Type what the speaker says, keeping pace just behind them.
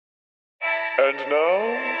And now,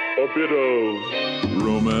 a bit of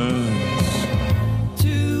romance.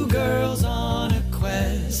 Two girls on a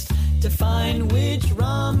quest to find which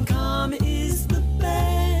rom-com is the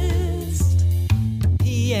best.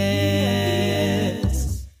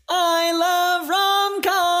 Yes, I love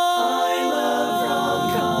rom-coms.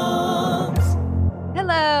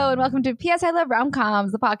 Hello, and welcome to P.S. I Love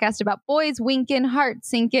Rom-Coms, the podcast about boys winking, heart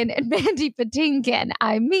sinking, and Mandy Patinkin.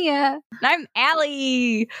 I'm Mia. And I'm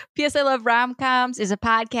Allie. P.S. I Love Rom-Coms is a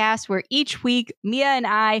podcast where each week, Mia and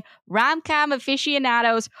I, rom-com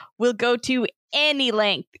aficionados, will go to any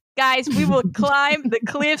length. Guys, we will climb the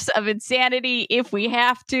cliffs of insanity if we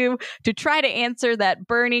have to try to answer that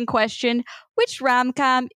burning question, which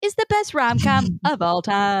rom-com is the best rom-com of all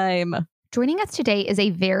time? Joining us today is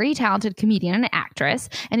a very talented comedian and actress,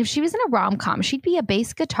 and if she was in a rom-com, she'd be a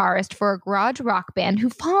bass guitarist for a garage rock band who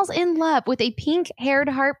falls in love with a pink-haired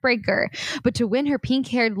heartbreaker. But to win her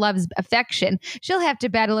pink-haired love's affection, she'll have to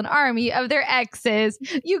battle an army of their exes.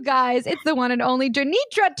 You guys, it's the one and only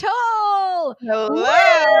Janitra Toll! Hello!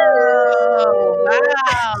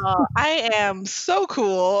 Wow, I am so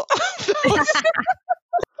cool.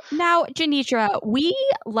 Now, Janitra, we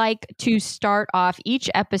like to start off each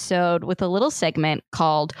episode with a little segment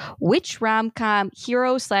called Which Rom-Com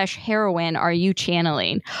Hero/Heroine Are You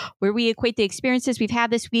Channeling? Where we equate the experiences we've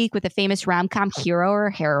had this week with a famous rom-com hero or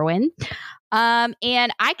heroine. And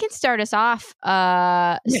I can start us off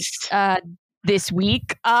this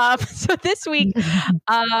week. So this week,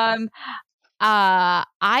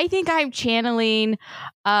 I think I'm channeling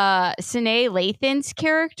Sanaa Lathan's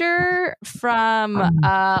character from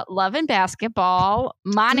Love and Basketball,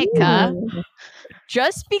 Monica. Ooh.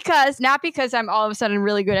 Just because, not because I'm all of a sudden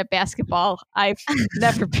really good at basketball. I've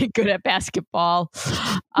never been good at basketball.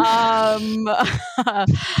 But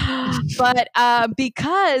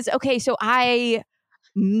because, okay, so I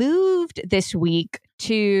moved this week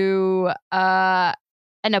to a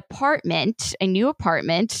new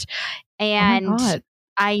apartment. And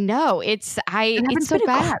I know it's been so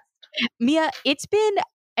fast. Mia, it's been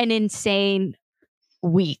an insane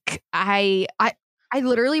week. I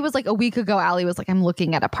literally was like a week ago, Allie was like, I'm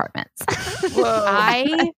looking at apartments.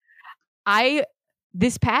 Whoa. I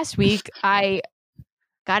this past week I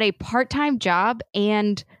got a part-time job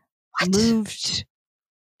and moved.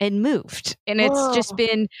 And it's just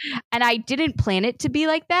been, and I didn't plan it to be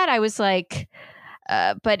like that. I was like,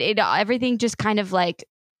 but everything just kind of like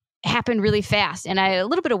happened really fast and I had a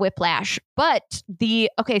little bit of whiplash. But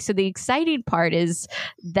the exciting part is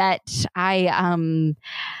that this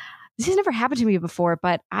has never happened to me before,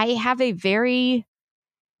 but I have a very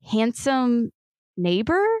handsome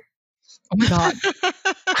neighbor. Oh my God.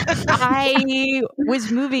 I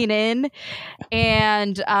was moving in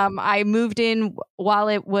and I moved in while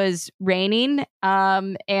it was raining.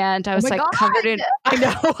 And I was covered in, I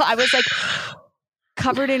know, I was like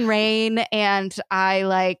covered in rain and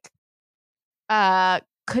I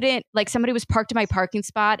couldn't, somebody was parked in my parking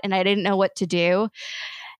spot and I didn't know what to do.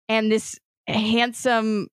 And this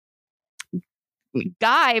handsome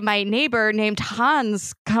guy, my neighbor named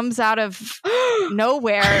Hans, comes out of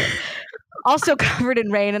nowhere, also covered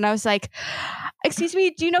in rain. And I was like, excuse me,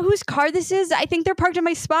 do you know whose car this is? I think they're parked in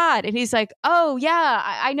my spot. And he's like, oh yeah,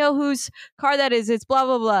 I know whose car that is. It's blah,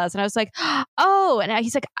 blah, blah. And I was like, oh, and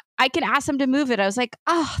he's like, I can ask them to move it. I was like,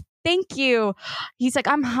 oh, thank you. He's like,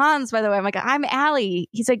 I'm Hans, by the way. I'm like, I'm Allie.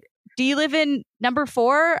 He's like, do you live in number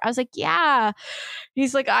 4? I was like, yeah.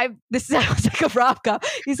 He's like, this sounds like a rom-com.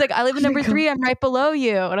 He's like, I live in number 3. I'm right below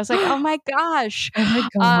you. And I was like, oh my gosh. Oh my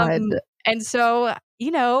God. And so,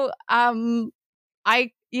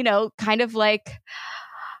 I, kind of like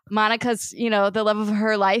Monica's, the love of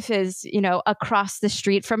her life is, across the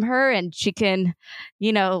street from her and she can,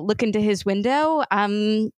 look into his window.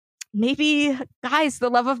 Maybe, guys, the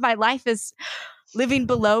love of my life is living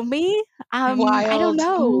below me. I don't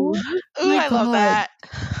know. Ooh, I love that.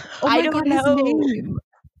 Oh I don't know. Oh,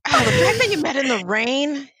 the fact that you met in the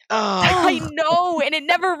rain. Oh. I know, and it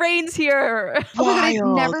never rains here. Oh my God,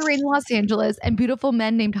 it never rains in Los Angeles, and beautiful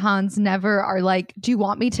men named Hans never are like, do you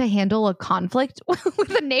want me to handle a conflict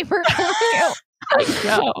with a neighbor? I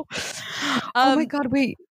know. Oh my God,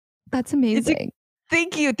 wait. That's amazing.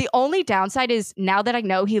 Thank you. The only downside is now that I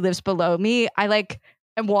know he lives below me, I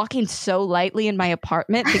am walking so lightly in my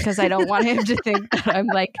apartment because I don't want him to think that I'm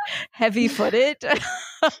heavy-footed.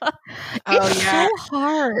 It's so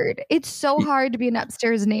hard. It's so hard to be an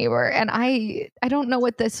upstairs neighbor, and I don't know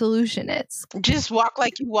what the solution is. Just walk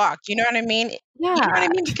like you walk. You know what I mean? You know what I Yeah.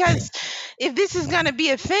 mean? Because if this is going to be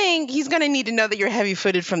a thing, he's going to need to know that you're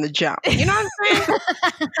heavy-footed from the jump. You know what I'm saying?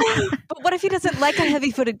 But what if he doesn't like a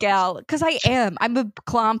heavy-footed gal? Because I am. I'm a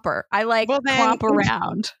clomper. I like Well, then- clomp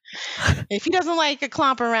around. If he doesn't like a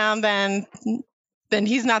clomp around, then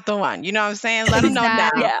he's not the one. You know what I'm saying? Let him know now.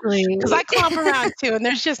 Exactly. Because I clomp around too, and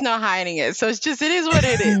there's just no hiding it. So it is what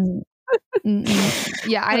it is.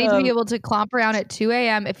 Yeah, I need to be able to clomp around at 2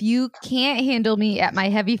 a.m. If you can't handle me at my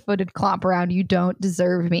heavy-footed clomp around, you don't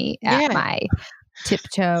deserve me at Yeah. my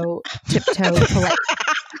tiptoe polite.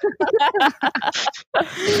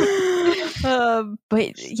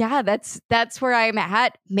 But yeah, that's where I'm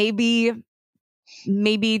at. Maybe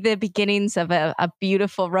the beginnings of a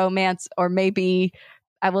beautiful romance, or maybe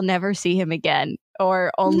I will never see him again,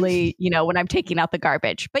 or only, when I'm taking out the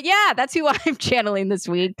garbage. But yeah, that's who I'm channeling this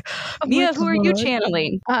week. Mia, who are you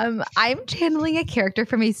channeling? I'm channeling a character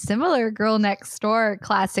from a similar Girl Next Door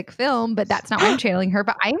classic film, but that's not why I'm channeling her.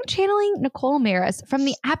 But I'm channeling Nicole Maris from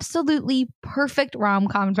the absolutely perfect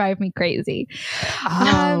rom-com Drive Me Crazy.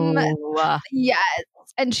 Yes.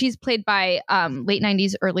 And she's played by late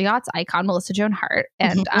 90s, early aughts icon Melissa Joan Hart.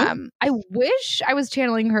 And I wish I was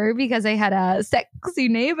channeling her because I had a sexy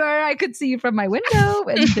neighbor I could see from my window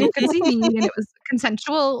and they could see me, and it was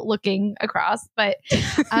consensual looking across. But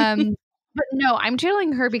no, I'm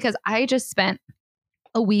channeling her because I just spent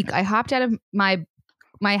a week. I hopped out of my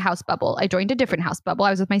house bubble. I joined a different house bubble.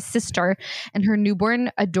 I was with my sister and her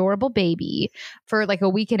newborn adorable baby for like a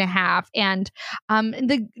week and a half. And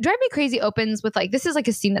the Drive Me Crazy opens with this is like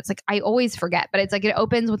a scene that's like, I always forget, but it's like it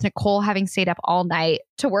opens with Nicole having stayed up all night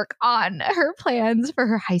to work on her plans for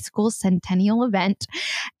her high school centennial event.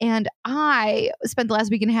 And I spent the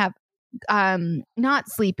last week and a half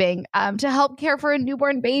not sleeping to help care for a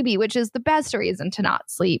newborn baby, which is the best reason to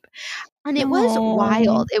not sleep. And it was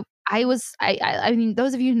wild. I mean,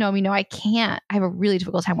 those of you who know me know I have a really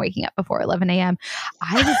difficult time waking up before 11 a.m.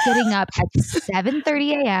 I was getting up at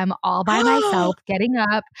 7:30 a.m. all by myself, getting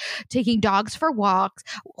up, taking dogs for walks,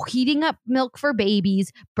 heating up milk for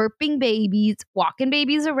babies, burping babies, walking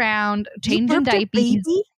babies around, changing diapers.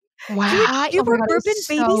 Wow. You were burping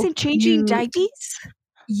babies and changing diapers?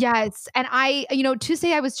 Yes. And to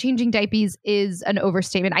say I was changing diapers is an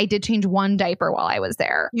overstatement. I did change one diaper while I was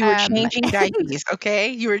there. You were changing diapers, okay?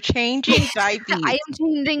 You were changing diapers. I am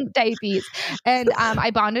changing diapers. And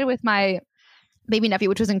I bonded with my baby nephew,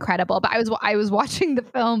 which was incredible. But I was watching the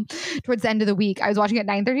film towards the end of the week. I was watching at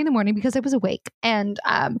 9:30 in the morning because I was awake. And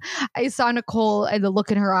I saw Nicole and the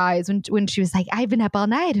look in her eyes when she was like, I've been up all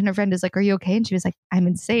night. And her friend is like, are you okay? And she was like, I'm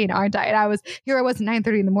insane, aren't I? And I was at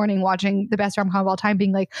 9:30 in the morning watching the best rom-com of all time,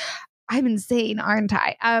 being like, I'm insane, aren't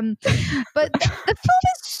I? But the film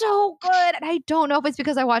is so good. And I don't know if it's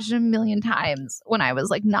because I watched it a million times when I was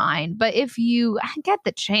like 9. But if you get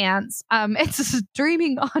the chance, it's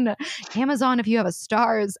streaming on Amazon if you have a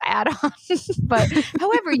Stars add-on. But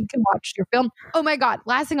however you can watch your film. Oh my God.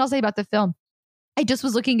 Last thing I'll say about the film. I just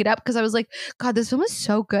was looking it up because I was like, God, this film is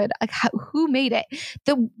so good. Like, who made it?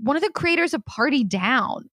 One of the creators of Party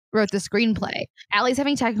Down wrote the screenplay. Allie's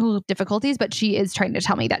having technical difficulties, but she is trying to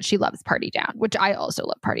tell me that she loves Party Down, which I also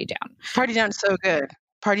love Party Down. Party Down's so good.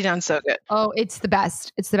 Party Down's so good. Oh, it's the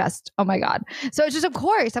best. It's the best. Oh my God. So it's just, of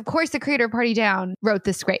course, the creator of Party Down wrote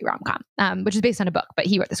this great rom-com, which is based on a book, but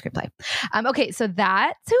he wrote the screenplay. Okay, so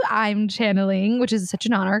that's who I'm channeling, which is such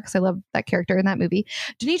an honor because I love that character in that movie.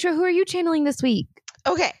 Janitra, who are you channeling this week?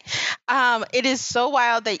 Okay. It is so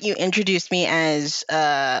wild that you introduced me as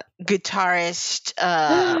a guitarist,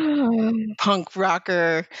 punk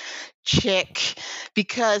rocker chick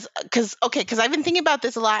because I've been thinking about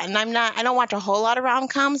this a lot, and I don't watch a whole lot of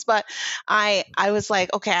rom-coms, but I was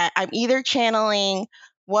like, okay, I'm either channeling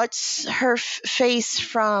what's her face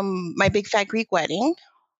from My Big Fat Greek Wedding.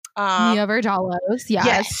 Nia Vardalos,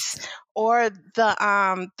 yes. Or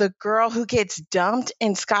the girl who gets dumped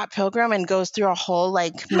in Scott Pilgrim and goes through a whole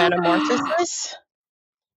metamorphosis.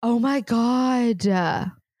 Oh my God.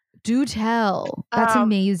 Do tell. That's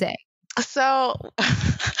amazing. So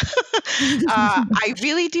I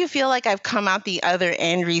really do feel like I've come out the other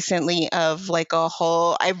end recently of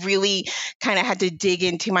I really kind of had to dig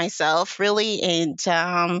into myself really and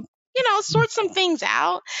sort some things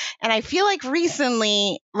out. And I feel like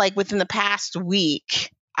recently, within the past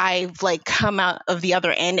week, I've come out of the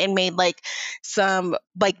other end and made some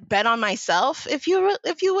bet on myself, if you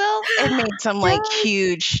will, and made some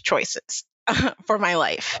huge choices for my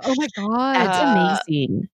life. Oh my God. That's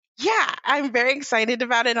amazing. Yeah, I'm very excited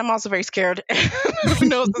about it. I'm also very scared. Who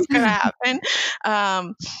knows what's going to happen?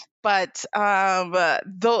 But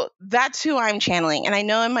that's who I'm channeling. And I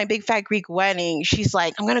know in My Big Fat Greek Wedding, she's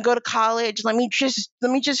like, I'm going to go to college. Let me just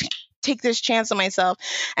take this chance on myself.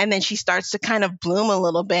 And then she starts to kind of bloom a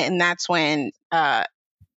little bit. And that's when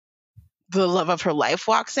the love of her life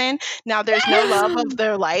walks in. Now, there's no love of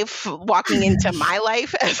their life walking into my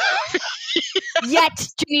life. Yet,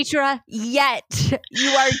 Janitra, yet.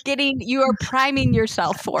 You are priming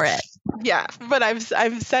yourself for it. Yeah, but I'm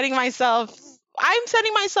setting myself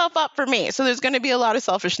up for me. So there's going to be a lot of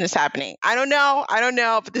selfishness happening. I don't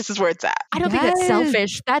know, but this is where it's at. I don't think that's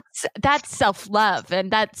selfish. That's self-love, and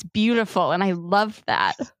that's beautiful, and I love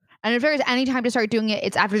that. And if there's any time to start doing it,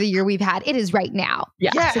 it's after the year we've had. It is right now.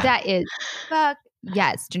 Yeah. So that is fuck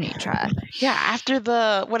yes, Janitra. Yeah, after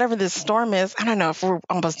whatever this storm is, I don't know if we're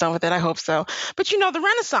almost done with it. I hope so. But the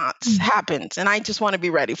Renaissance happens, and I just want to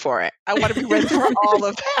be ready for it. I want to be ready for all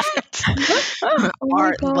of that.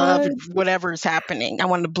 Art, love, whatever's happening. I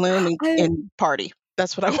want to bloom and party.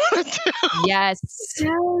 That's what I want to do. Yes.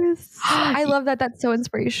 I love that. That's so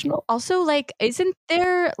inspirational. Also, isn't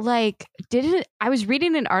there I was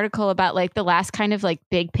reading an article about the last kind of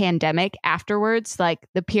big pandemic afterwards,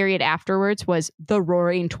 the period afterwards was the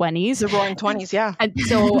Roaring 20s. The Roaring 20s, yeah. And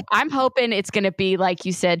so I'm hoping it's going to be, like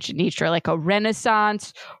you said, Janitra, a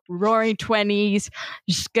Renaissance, Roaring 20s.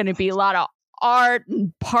 Just going to be a lot of art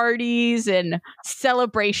and parties and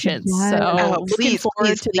celebrations. Yes. So looking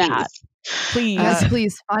forward to that. Please. Yes,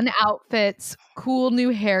 please. Fun outfits, cool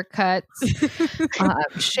new haircuts,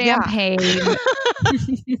 champagne.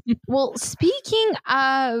 Well, speaking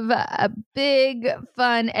of a big,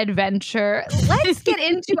 fun adventure, let's get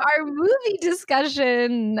into our movie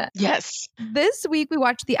discussion. Yes. This week, we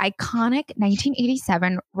watched the iconic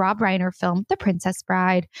 1987 Rob Reiner film, The Princess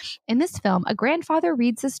Bride. In this film, a grandfather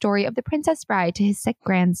reads the story of the Princess Bride to his sick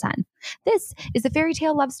grandson. This is the fairy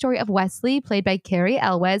tale love story of Wesley, played by Cary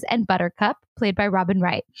Elwes, and Buttercup, played by Robin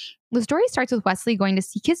Wright. The story starts with Wesley going to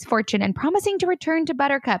seek his fortune and promising to return to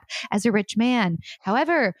Buttercup as a rich man.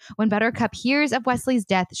 However, when Buttercup hears of Wesley's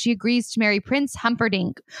death, she agrees to marry Prince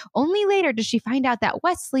Humperdinck. Only later does she find out that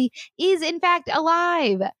Wesley is in fact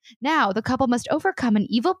alive. Now, the couple must overcome an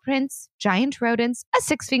evil prince, giant rodents, a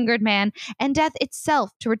six-fingered man, and death itself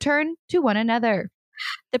to return to one another.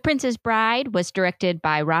 The Princess Bride was directed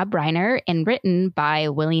by Rob Reiner and written by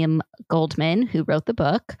William Goldman, who wrote the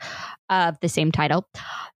book of the same title.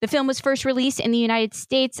 The film was first released in the United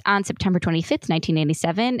States on September 25th,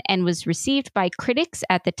 1987, and was received by critics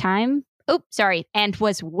at the time. And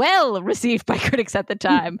was well received by critics at the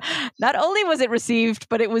time. Not only was it received,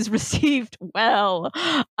 but it was received well.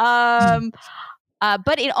 But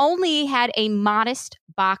it only had a modest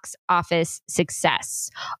box office success.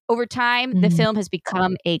 Over time, the film has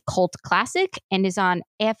become a cult classic and is on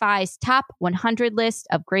AFI's top 100 list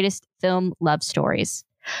of greatest film love stories.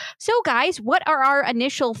 So, guys, what are our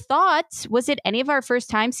initial thoughts? Was it any of our first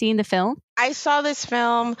time seeing the film? I saw this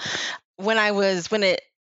film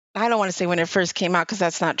I don't want to say when it first came out because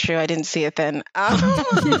that's not true. I didn't see it then. But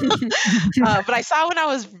I saw it when I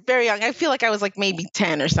was very young. I feel like I was maybe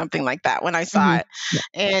 10 or something like that when I saw it.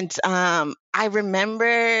 And I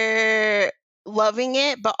remember loving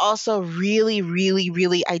it, but also really, really,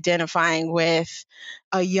 really identifying with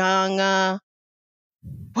a young,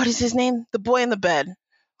 what is his name? The boy in the bed.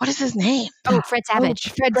 What is his name? Oh, Fred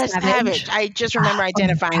Savage. Fred Savage. I just remember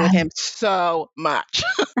identifying with him so much.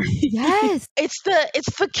 Yes. It's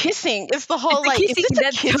the kissing. It's the whole kissing story.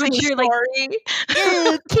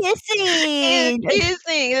 Ew, kissing.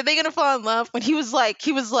 Kissing. Are they gonna fall in love? When he was like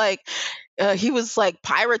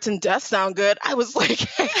pirates and death sound good. I was like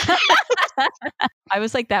I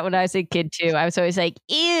was like that when I was a kid too. I was always like,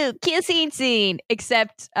 ew, kissing scene.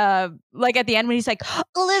 Except at the end when he's like,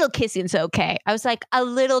 a little kissing's okay. I was like, a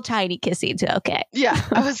little tiny kissing's okay. Yeah.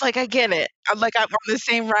 I was like, I get it. I'm on the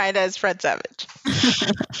same ride as Fred Savage.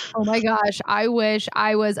 Oh my gosh. I wish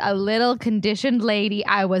I was a little conditioned lady.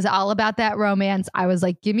 I was all about that romance. I was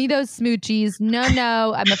like, give me those smoochies.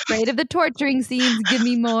 No. I'm afraid of the torturing scenes. Give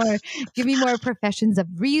me more professions of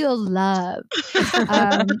real love.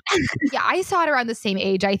 Yeah, I saw it around the same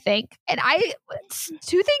age, I think. And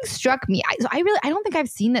two things struck me. I don't think I've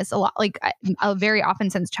seen this a lot, very often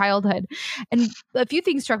since childhood. And a few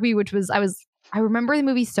things struck me, which was I remember the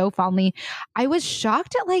movie so fondly. I was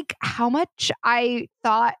shocked at how much I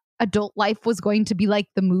thought adult life was going to be like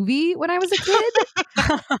the movie when I was a kid.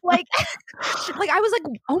 I was like,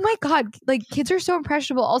 oh my God, kids are so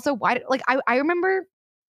impressionable. Also, why? I remember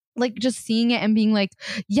like just seeing it and being like,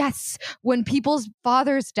 yes, when people's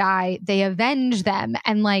fathers die, they avenge them.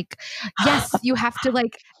 And like, yes, you have to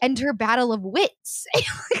like enter battle of wits. And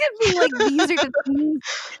being like, these are the things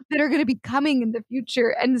that are going to be coming in the future.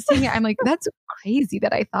 And seeing it, I'm like, that's crazy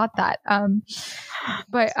that I thought that.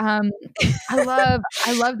 But I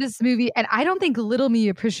love this movie. And I don't think little me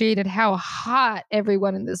appreciated how hot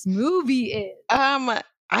everyone in this movie is.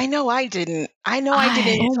 I know I didn't. Until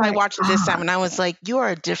I watched it this time, and I was like, "You are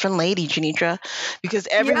a different lady, Janitra," because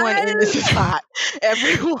everyone in this is hot.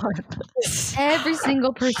 Everyone, every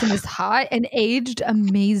single person is hot and aged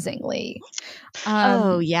amazingly.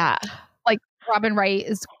 Oh yeah, like Robin Wright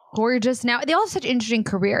is gorgeous now. They all have such interesting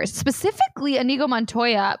careers. Specifically, Inigo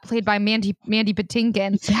Montoya, played by Mandy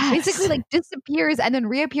Patinkin, basically like disappears and then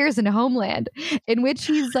reappears in Homeland, in which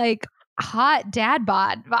he's like hot dad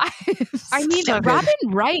bod vibes. I mean, So good. Robin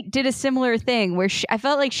Wright did a similar thing where I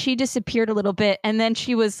felt like she disappeared a little bit, and then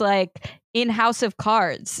she was like in House of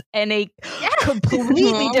Cards in a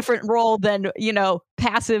completely different role than,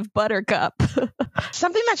 passive Buttercup.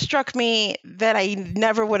 Something that struck me that I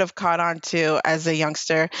never would have caught on to as a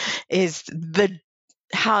youngster is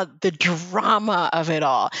how the drama of it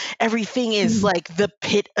all. Everything is like the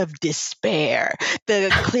pit of despair, the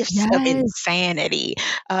cliffs of insanity.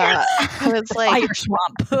 I was like, Fire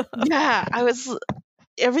swamp. yeah,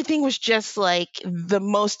 everything was just like the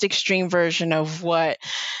most extreme version of what,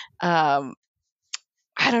 I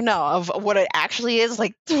don't know, of what it actually is.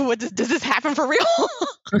 Like, does this happen for real?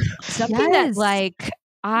 Something that like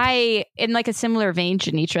in like a similar vein,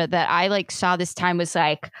 Janitra, that I like saw this time was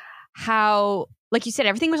like how, like you said,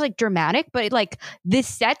 everything was like dramatic, but like this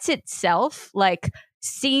sets itself like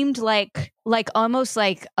seemed like almost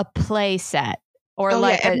like a play set or a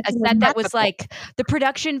set that was like the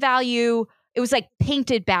production value. It was like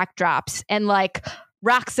painted backdrops and like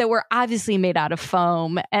rocks that were obviously made out of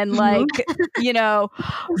foam and like,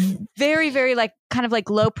 very, very like kind of like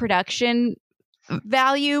low production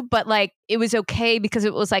value, but like it was okay because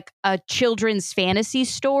it was like a children's fantasy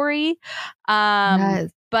story. But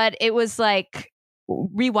it was like,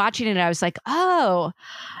 rewatching it, I was like, oh,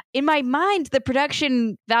 in my mind, the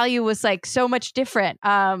production value was like so much different.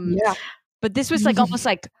 But this was like almost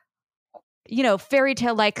like, fairy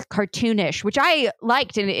tale like cartoonish, which I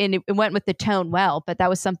liked and it went with the tone well. But that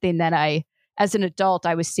was something that as an adult,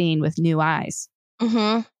 I was seeing with new eyes.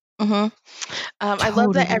 I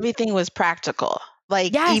love that everything was practical.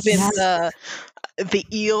 Like even the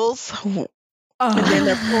eels. And then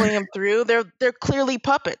they're pulling him through. They're clearly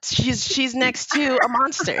puppets. She's next to a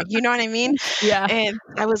monster. You know what I mean? Yeah. And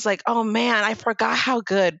I was like, oh man, I forgot how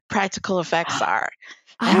good practical effects are.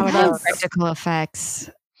 I love practical effects.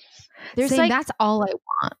 There's like that's all I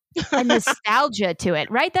want. A nostalgia to it,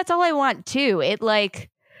 right? That's all I want too. It like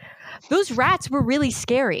those rats were really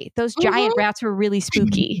scary. Those giant rats were really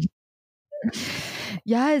spooky.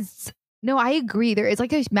 Yes. No, I agree. There is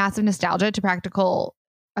like a massive nostalgia to practical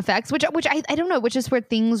effects, which I don't know, which is where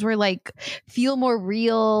things were like feel more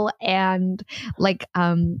real and like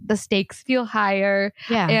the stakes feel higher.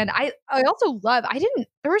 Yeah. And I also love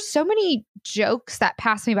there were so many jokes that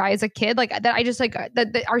passed me by as a kid, like that I just like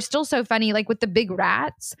that are still so funny, like with the big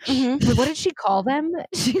rats. Like, what did she call them?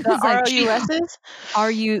 She was like ROUSs?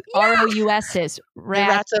 ROUSs.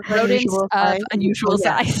 Rats of unusual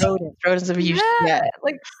size. Rodents of unusual size.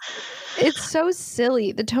 Like it's so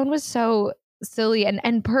silly. The tone was so silly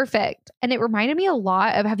and perfect, and it reminded me a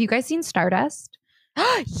lot of, have you guys seen Stardust?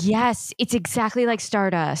 Yes, it's exactly like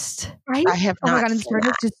Stardust, right? I have not. Oh my god, and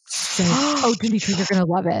Stardust is so Janitra, you're gonna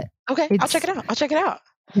love it. Okay, I'll check it out.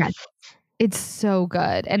 Yeah, it's so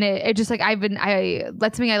good, and it just like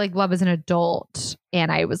that's something I like love as an adult,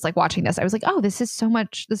 and I was like watching this, I was like, oh, this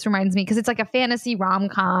reminds me, because it's like a fantasy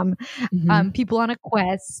rom-com, people on a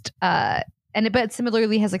quest, but it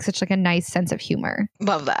similarly has like such like a nice sense of humor.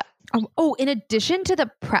 Love that. In addition to the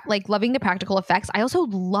loving the practical effects, I also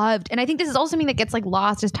loved, and I think this is also something that gets like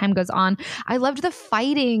lost as time goes on, I loved the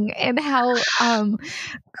fighting and how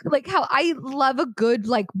like how I love a good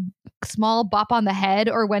like small bop on the head,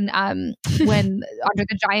 or when Andre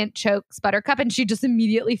the Giant chokes Buttercup and she just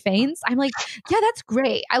immediately faints. I'm like, yeah, that's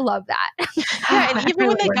great. I love that. Yeah, and even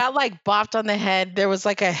when they got like bopped on the head, there was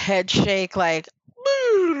like a head shake, like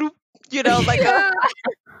like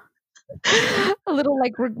a little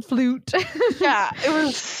like flute. Yeah, it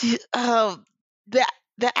was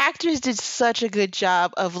the actors did such a good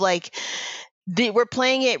job of like we're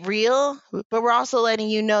playing it real, but we're also letting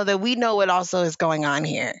you know that we know what also is going on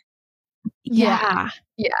here. Yeah.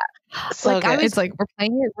 So Like, good. it's like, we're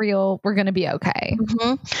playing it real. We're going to be okay.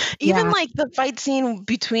 Even Yeah. like the fight scene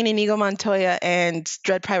between Inigo Montoya and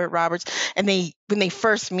Dread Pirate Roberts, and when they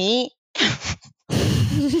first meet,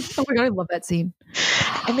 Oh my God, I love that scene.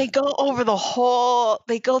 and they go over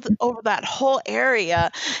over that whole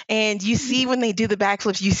area, and you see when they do the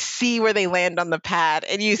backflips, you see where they land on the pad,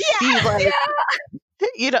 and you see like,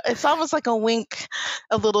 it's almost like a wink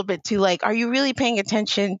a little bit to like, are you really paying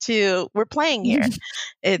attention to we're playing here?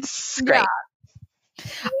 It's great.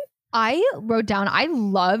 I wrote down, I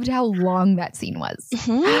loved how long that scene was.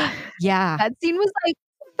 Yeah. That scene was like,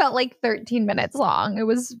 felt like 13 minutes long. It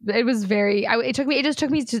was very, it just took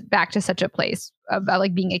me back to such a place about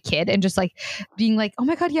like being a kid and just like being like, oh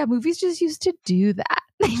my God, yeah, movies just used to do that.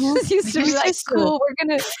 They just used to be like, cool, we're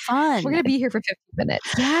gonna be here for 50 minutes.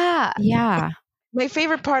 Yeah. Yeah. My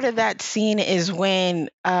favorite part of that scene is when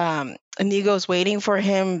Inigo's waiting for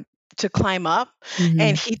him to climb up,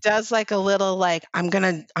 and he does like a little like,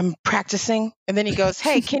 I'm practicing, and then he goes,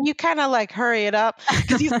 hey, can you kind of like hurry it up,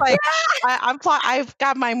 because he's like, I've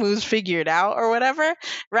got my moves figured out or whatever,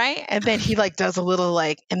 right? And then he like does a little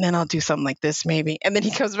like, and then I'll do something like this maybe, and then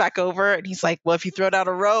he comes back over and he's like, well, if you throw down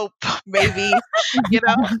a rope maybe,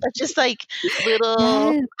 it's just like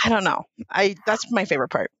little, I don't know, that's my favorite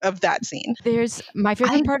part of that scene. My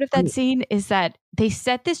favorite part of that scene is that they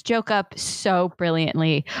set this joke up so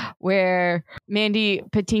brilliantly, where Mandy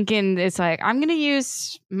Patinkin is like, I'm going to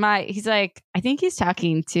use he's like, I think he's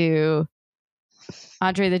talking to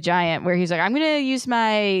Andre the Giant, where he's like, I'm going to use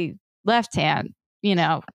my left hand,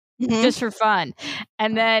 just for fun.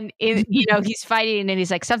 And then, he's fighting and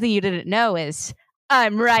he's like, something you didn't know is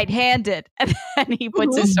I'm right-handed. And then he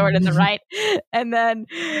puts his sword in the right. And then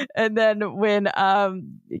when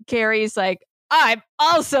Carrie's like, I'm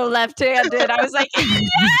also left-handed, I was like, yeah!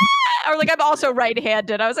 Or like, I'm also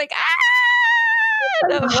right-handed. I was like,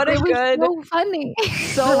 what a good, so funny.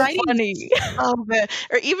 So funny. Oh, man.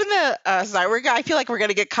 Or even the I feel like we're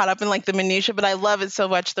gonna get caught up in like the minutia, but I love it so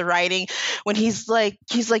much, the writing, when he's like,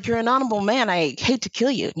 you're an honorable man, I hate to kill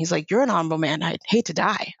you. And he's like, you're an honorable man, I hate to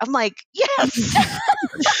die. I'm like, yes.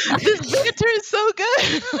 This banter is so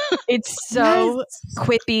good. It's so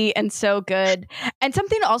quippy and so good. And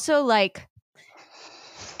something also like,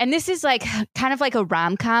 and this is like kind of like a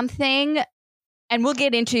rom-com thing. And we'll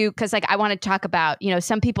get into, because like I want to talk about,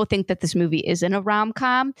 some people think that this movie isn't a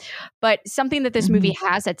rom-com, but something that this movie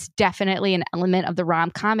has that's definitely an element of the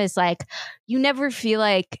rom-com is like, you never feel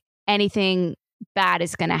like anything bad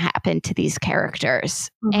is going to happen to these characters.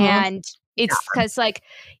 And it's because like,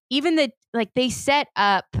 even they set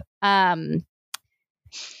up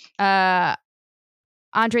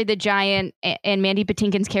Andre the Giant and Mandy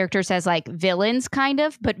Patinkin's characters as like villains, kind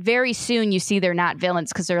of, but very soon you see they're not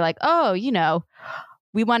villains, because they're like, oh,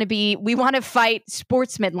 we want to fight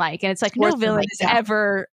sportsman-like, and it's like, no villain is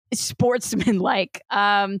ever sportsman-like.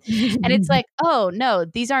 And it's like, oh no,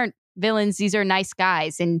 these aren't villains, these are nice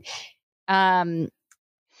guys. And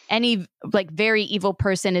any like very evil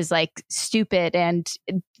person is like stupid, and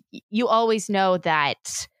you always know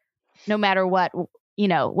that no matter what,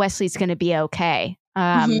 Wesley's going to be okay.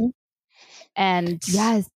 And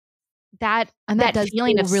yes, that does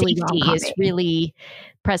feeling of really safety is really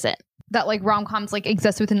present. That like rom-coms like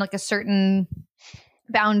exist within like a certain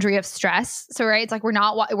boundary of stress. So right, it's like we're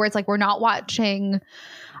not watching we're not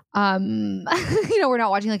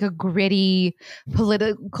watching like a gritty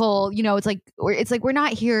political, it's like we're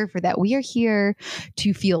not here for that. We are here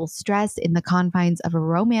to feel stress in the confines of a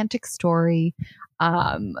romantic story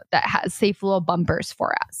that has safe little bumpers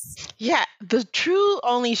for us. Yeah, the true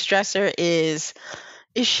only stressor is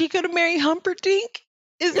she going to marry Humperdinck?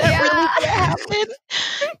 Is that really going to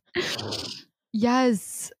happen?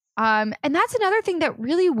 Yes. And that's another thing that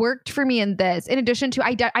really worked for me in this. In addition to,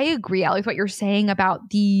 I agree, Allie, with what you're saying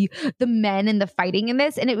about the men and the fighting in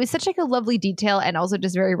this. And it was such like a lovely detail, and also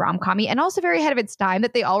just very rom-com-y, and also very ahead of its time,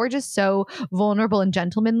 that they all were just so vulnerable and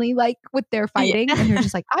gentlemanly, like with their fighting. Yeah. And you're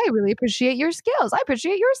just like, I really appreciate your skills. I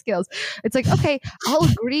appreciate your skills. It's like, okay, I'll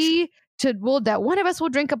agree that one of us will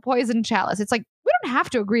drink a poison chalice. It's like, we don't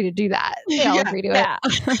have to agree to do that. They all agree to it.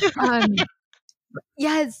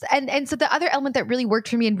 Yes. And so the other element that really worked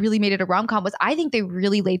for me and really made it a rom-com was, I think they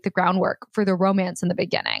really laid the groundwork for the romance in the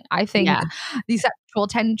beginning. I think the sexual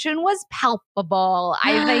tension was palpable.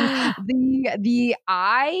 I think the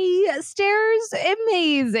eye stares,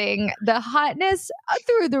 amazing. The hotness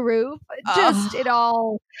through the roof. Just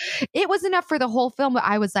it was enough for the whole film. But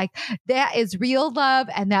I was like, that is real love,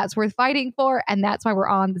 and that's worth fighting for. And that's why we're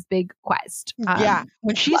on this big quest.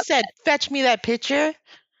 When she said, fetch me that picture,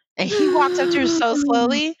 and he walked up to her so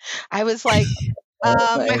slowly, I was like,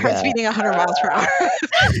 My heart's beating 100 miles per hour.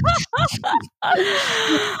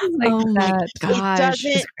 Oh my gosh.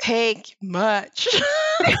 It doesn't take much.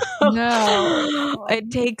 No.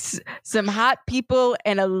 It takes some hot people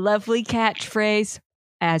and a lovely catchphrase,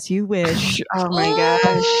 as you wish. Oh my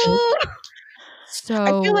gosh. So I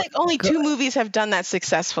feel like only 2 movies have done that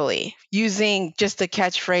successfully, using just the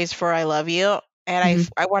catchphrase for I love you. And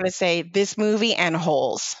I want to say this movie and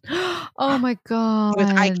Holes. Oh my god! With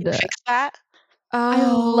I Can Fix That. I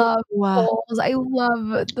love Holes. I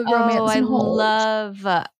love the romance in Holes. I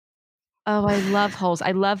love Holes.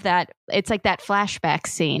 I love that. It's like that flashback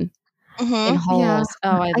scene in Mm-hmm. Holes.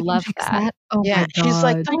 Yeah. I Can love fix that. Oh my Yeah, god! he's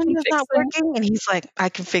like, the I can window's fix not that. working, and he's like, I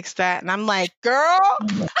can fix that, and I'm like, girl,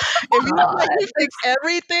 if you don't let me fix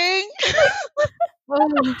everything,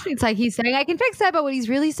 It's like he's saying I can fix that, but what he's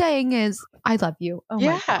really saying is I love you. Oh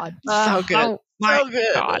yeah, my god! so good, Oh my so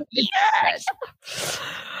good. god! Yes.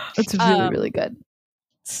 It's really really good.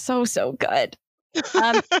 So good.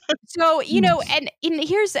 So, you know, and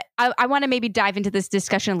here's, I want to maybe dive into this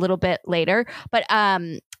discussion a little bit later, but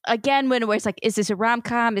again, when it's like, is this a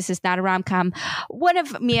rom-com? Is this not a rom-com? One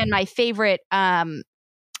of me and my favorite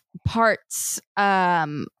parts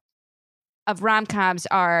of rom-coms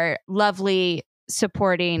are lovely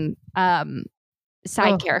supporting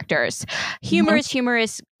side characters,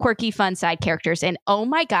 humorous, quirky, fun side characters. And oh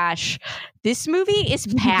my gosh, this movie is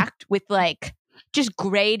packed with like just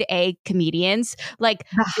grade A comedians, like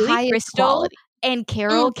Billy Crystal and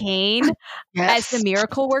Carol Kane as the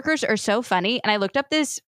miracle workers are so funny. And I looked up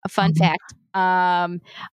this fun fact on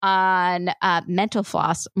Mental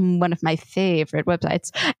Floss, one of my favorite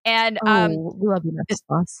websites. And we love you, Mental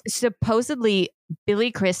Floss. Supposedly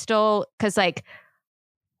Billy Crystal, because like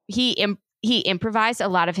he improvised a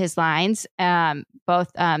lot of his lines. Both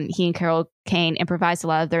he and Carol Kane improvised a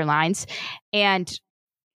lot of their lines, and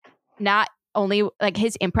not only like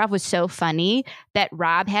his improv was so funny that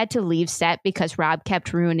Rob had to leave set because Rob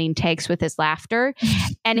kept ruining takes with his laughter.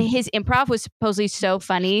 And his improv was supposedly so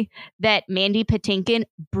funny that Mandy Patinkin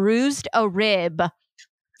bruised a rib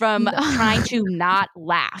from trying to not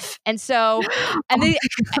laugh. And so, and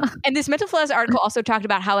this Mental Floss article also talked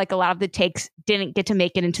about how like a lot of the takes didn't get to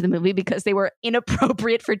make it into the movie because they were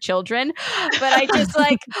inappropriate for children. But I just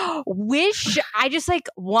like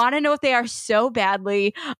want to know if they are so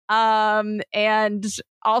badly. And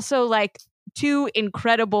also like 2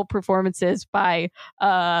 incredible performances by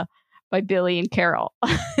Billy and Carol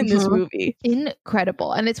in this movie.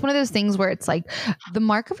 Incredible. And it's one of those things where it's like the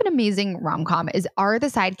mark of an amazing rom-com is, are the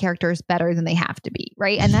side characters better than they have to be,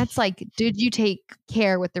 right? And that's like, did you take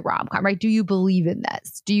care with the rom-com, right? Do you believe in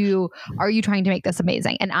this? Are you trying to make this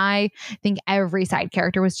amazing? And I think every side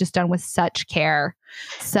character was just done with such care,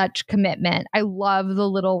 such commitment. I love the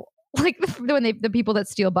little, like when the people that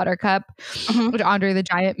steal Buttercup, which Andre the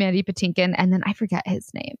Giant, Mandy Patinkin, and then I forget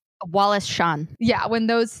his name. Wallace Shawn. Yeah, when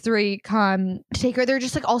those 3 come to take her, they're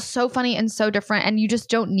just like all so funny and so different, and you just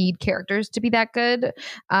don't need characters to be that good.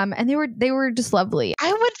 And they were just lovely.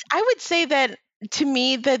 I would say that to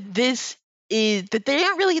me that this is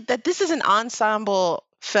an ensemble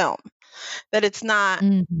film, that it's not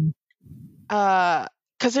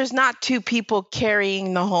because there's not 2 people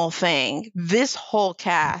carrying the whole thing. This whole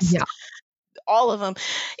cast, all of them.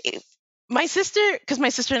 My sister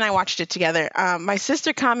and I watched it together. My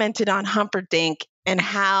sister commented on Humperdinck and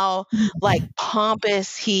how like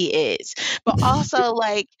pompous he is, but also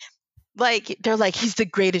like they're like, he's the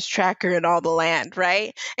greatest tracker in all the land,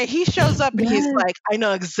 right? And he shows up and he's like, I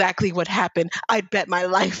know exactly what happened. I'd bet my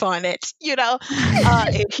life on it, you know.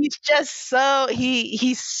 And he's just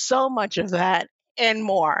he's so much of that and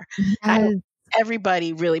more.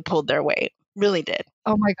 Everybody really pulled their weight. Really did.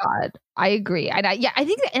 Oh my God. I agree. And I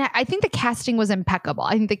think the casting was impeccable.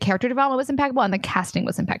 I think the character development was impeccable and the casting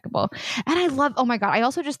was impeccable. And I love, oh my God, I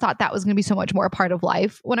also just thought that was going to be so much more a part of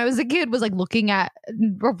life. When I was a kid, was like looking at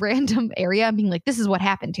a random area and being like, this is what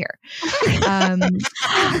happened here.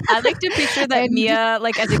 I like to picture that Mia,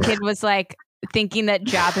 like as a kid, was like thinking that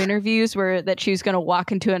job interviews were that she was going to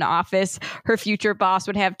walk into an office, her future boss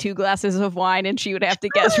would have 2 glasses of wine and she would have to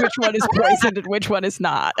guess which one is poisoned and which one is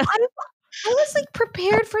not. I was like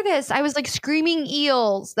prepared for this. I was like screaming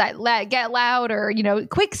eels that get louder, you know,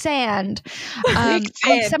 quicksand. I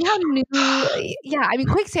somehow knew. Yeah, I mean,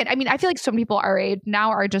 quicksand. I mean, I feel like some people our age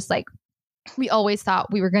now are just like, we always thought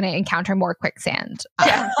we were going to encounter more quicksand.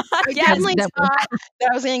 I definitely thought that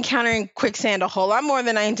I was encountering quicksand a whole lot more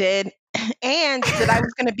than I did, and that I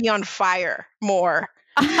was going to be on fire more.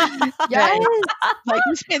 Yes. Like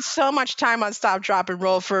we spent so much time on Stop, Drop, and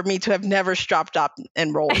Roll for me to have never stopped,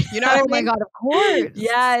 and rolled. You know what I mean? Oh my God, of course.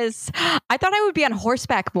 Yes. I thought I would be on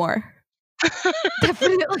horseback more.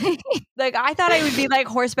 Definitely. Like I thought I would be like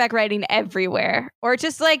horseback riding everywhere, or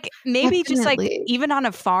just like maybe just like Definitely. even on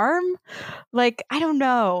a farm. Like I don't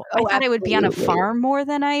know. Oh, I thought I would be on a absolutely. farm more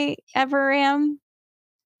than I ever am.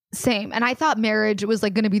 Same. And I thought marriage was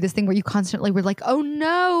like going to be this thing where you constantly were like, oh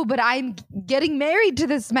no, but I'm getting married to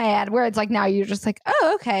this man. Where it's like now you're just like,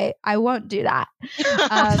 oh, okay, I won't do that.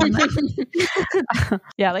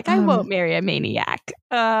 Yeah, like I won't marry a maniac.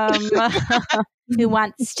 Who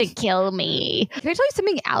wants to kill me? Can I tell you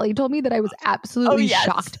something Allie told me that I was absolutely yes.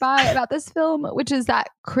 shocked by about this film, which is that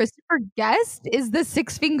Christopher Guest is the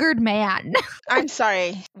six-fingered man. I'm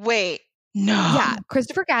sorry. Wait. No. Yeah,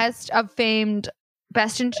 Christopher Guest of famed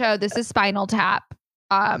Best in Show. This is Spinal Tap.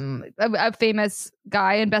 A famous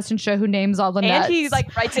guy in Best in Show who names all the nuts. And he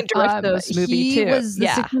like writes and directs those movies he too. He was the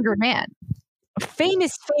six-fingered man.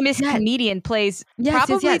 Famous Yes. comedian plays Yes,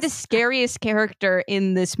 probably yes. the scariest character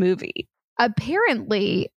in this movie.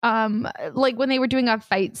 Apparently, like when they were doing a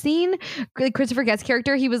fight scene, Christopher Guest's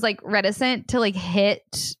character, he was like reticent to like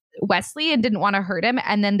hit Wesley and didn't want to hurt him.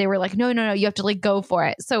 And then they were like, no, you have to like go for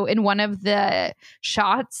it. So in one of the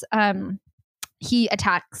shots, he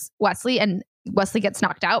attacks Wesley and Wesley gets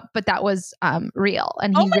knocked out, but that was real.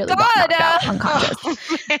 And he really got knocked out unconscious.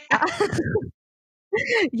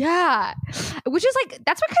 Yeah. Which is like,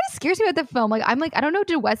 that's what kind of scares me about the film. Like, I'm like, I don't know,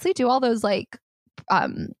 did Wesley do all those like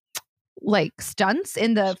stunts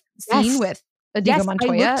in the scene with Inigo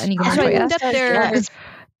Montoya? Inigo So I Montoya. looked up Yes.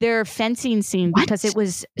 their fencing scene because it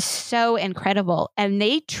was so incredible. And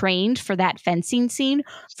they trained for that fencing scene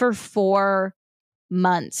for 4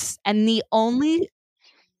 months. And the only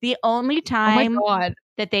time Oh my God.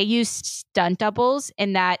 that they used stunt doubles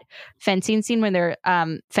in that fencing scene when they're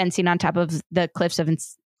fencing on top of the cliffs of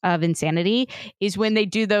Insanity is when they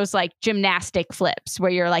do those like gymnastic flips where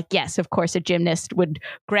you're like, yes, of course a gymnast would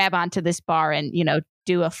grab onto this bar and, you know,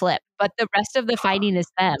 do a flip. But the rest of the fighting is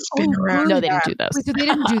them. Spin around. No, they didn't do those. Wait, so they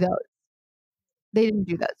didn't do those. They didn't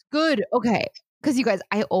do those. Good. Okay. Because you guys,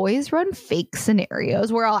 I always run fake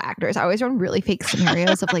scenarios. We're all actors. I always run really fake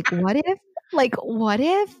scenarios of like, what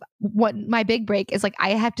if what my big break is like I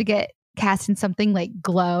have to get cast in something like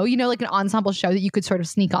Glow, you know, like an ensemble show that you could sort of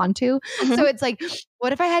sneak onto. So it's like,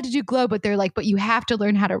 what if I had to do Glow, but they're like, but you have to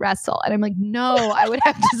learn how to wrestle. And I'm like, no, I would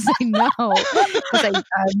have to say no.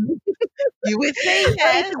 You would say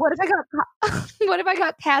yes. Like, what if I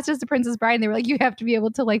got cast as the Princess Bride and they were like, you have to be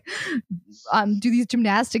able to like do these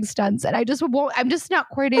gymnastic stunts, and I just won't. I'm just not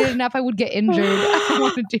coordinated enough. I would get injured. I don't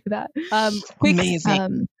want to do that.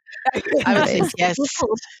 Amazing. I would say yes.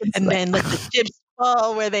 And then let the chips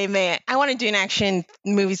fall where they may. I want to do an action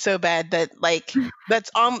movie so bad that like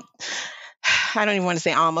that's I don't even want to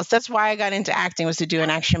say almost. That's why I got into acting, was to do an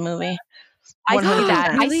action movie. I see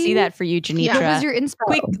that. I 100%. see that for you, Janitra. What was your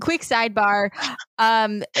inspo? Quick sidebar.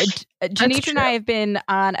 Janitra and I have been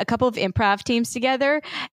on a couple of improv teams together,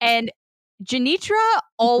 and Janitra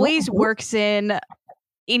always works in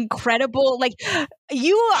incredible, like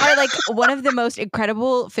you are like one of the most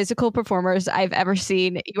incredible physical performers I've ever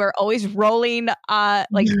seen. You are always rolling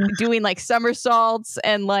like doing like somersaults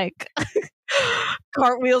and like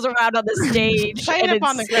cartwheels around on the stage. Right and up it's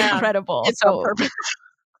on the ground. incredible. It's So on purpose.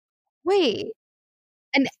 Wait.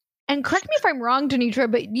 And correct me if I'm wrong, Janitra,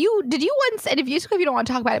 but did you once, and if you don't want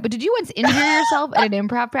to talk about it, but did you once injure yourself at an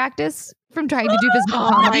improv practice from trying to do physical Oh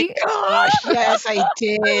my comedy? gosh! Yes, I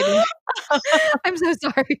did. I'm so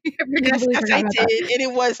sorry. Yes, I did. And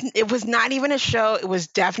it was not even a show. It was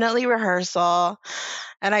definitely rehearsal.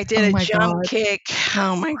 And I did Oh a my jump God. kick.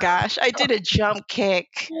 Oh my gosh. I did a jump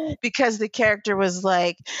kick because the character was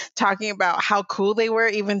like talking about how cool they were,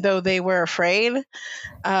 even though they were afraid. And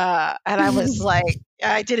I was like,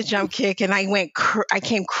 I did a jump kick and I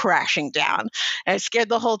came crashing down. And it scared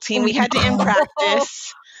the whole team. We had to in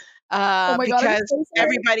practice. Oh my God, I'm Because so sorry.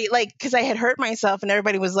 everybody, like, because I had hurt myself and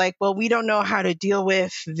everybody was like, well, we don't know how to deal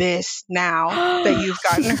with this now that you've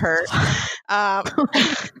gotten hurt.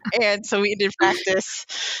 And so we did practice.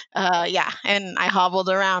 And I hobbled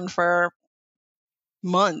around for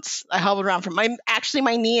months. I hobbled around for my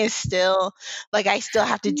knee is still like, I still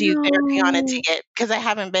have to do therapy on it to get, because I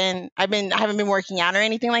haven't been working out or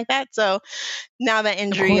anything like that. So now that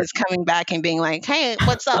injury is coming back and being like, hey,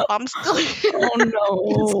 what's up? I'm still oh no.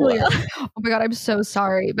 Oh my God, I'm so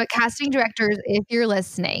sorry. But casting directors, if you're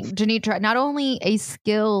listening, Janitra, not only a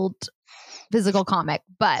skilled physical comic,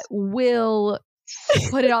 but will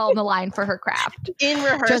put it all on the line for her craft. in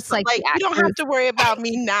rehearsal. Just like Like the you don't have actors. to worry about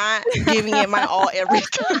me not giving it my all every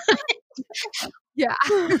time. Yeah.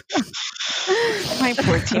 My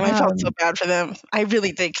poor team. I felt so Um, bad for them. I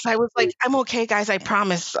really did. Because I was like, I'm okay, guys. I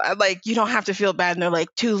promise. Like, you don't have to feel bad. And they're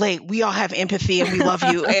like, too late. We all have empathy and we love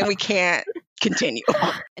you and we can't continue.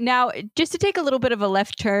 Now, just to take a little bit of a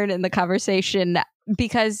left turn in the conversation,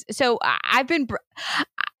 because I've been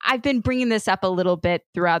bringing this up a little bit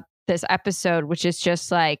throughout this episode, which is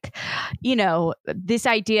just like, this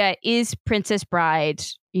idea, is Princess Bride,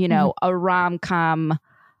 a rom-com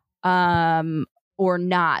or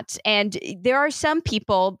not? And there are some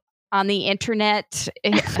people on the internet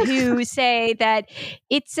who say that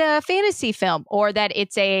it's a fantasy film or that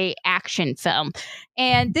it's a action film.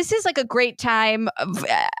 And this is like a great time.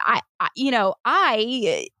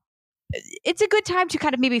 It's a good time to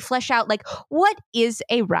kind of maybe flesh out like, what is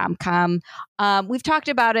a rom-com? We've talked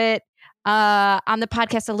about it on the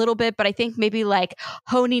podcast a little bit, but I think maybe like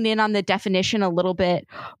honing in on the definition a little bit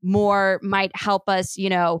more might help us,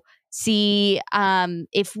 see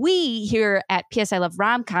if we here at PS I Love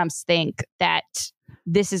Rom-Coms think that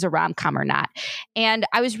this is a rom-com or not. And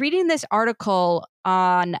I was reading this article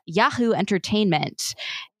on Yahoo Entertainment,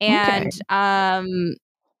 and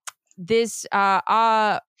this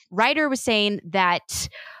writer was saying that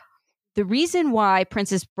the reason why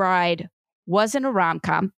Princess Bride wasn't a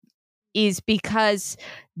rom-com is because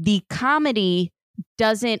the comedy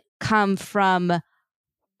doesn't come from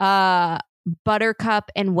Buttercup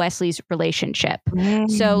and Wesley's relationship.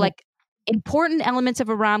 So like important elements of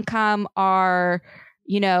a rom-com are,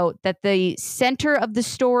 that the center of the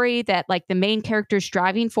story, that like the main character's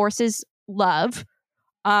driving force is love,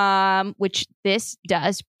 which this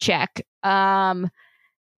does check. And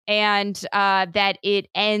that it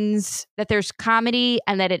ends, that there's comedy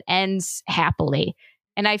and that it ends happily.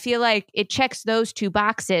 And I feel like it checks those two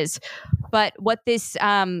boxes. But what this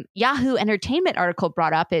Yahoo Entertainment article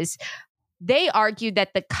brought up is they argued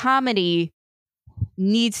that the comedy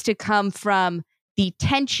needs to come from the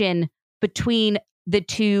tension between the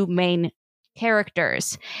two main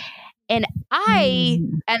characters. And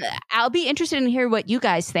I'll be interested in hearing what you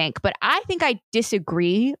guys think, but I think I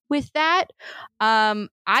disagree with that.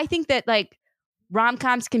 I think that like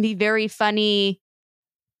rom-coms can be very funny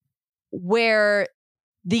where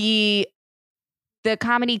the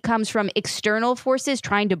comedy comes from external forces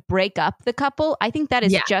trying to break up the couple. I think that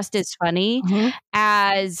is just as funny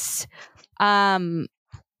as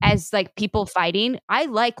like people fighting. I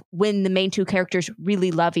like when the main two characters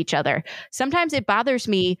really love each other. Sometimes it bothers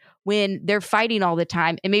me when they're fighting all the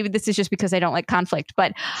time. And maybe this is just because I don't like conflict,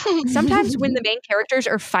 but sometimes when the main characters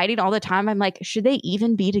are fighting all the time, I'm like, should they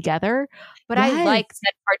even be together? But I like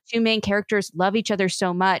that our two main characters love each other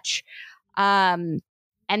so much. And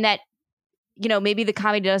that, maybe the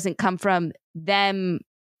comedy doesn't come from them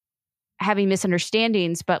having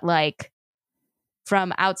misunderstandings, but like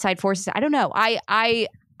from outside forces. I don't know.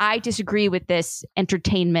 I disagree with this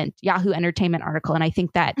Yahoo Entertainment article. And I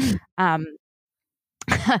think that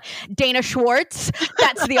Dana Schwartz,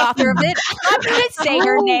 that's the author of it. I'm going to say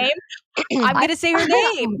her name. I'm going to say her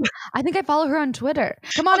name. I think I follow her on Twitter.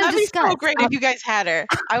 Come on and That'd be discuss. so great if you guys had her.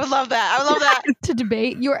 I would love that. I would love that. To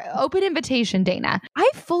debate. Your open invitation, Dana. I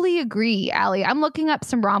fully agree, Allie. I'm looking up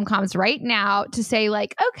some rom-coms right now to say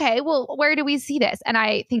like, okay, well, where do we see this? And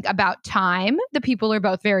I think About Time. The people are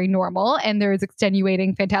both very normal and there's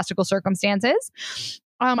extenuating fantastical circumstances.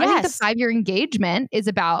 I think The 5-Year Engagement is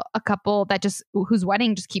about a couple that whose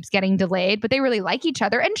wedding just keeps getting delayed, but they really like each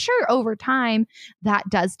other. And sure, over time, that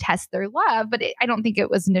does test their love, but I don't think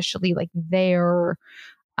it was initially like their.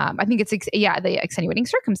 I think it's the extenuating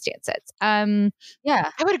circumstances. I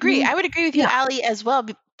would agree. I would agree with you, Allie, as well.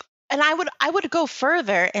 And I would go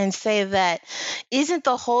further and say that isn't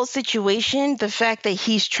the whole situation the fact that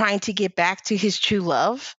he's trying to get back to his true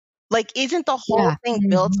love? Like, isn't the whole thing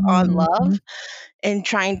built on love and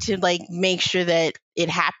trying to like make sure that it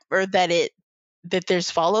happens or that there's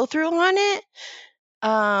follow through on it?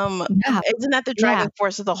 Isn't that the driving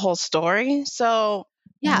force of the whole story? So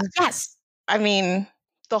yes. I mean,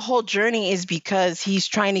 the whole journey is because he's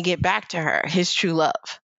trying to get back to her, his true love.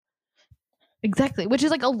 Exactly, which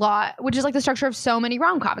is like the structure of so many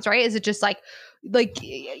rom-coms, right? Is it just like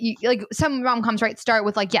some rom-coms, right, start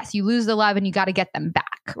with like, yes, you lose the love and you got to get them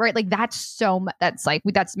back, right? Like that's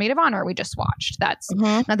that's Maid of Honor we just watched. That's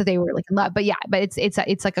not that they were like in love, but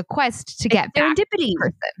it's like a quest to get back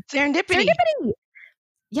serendipity.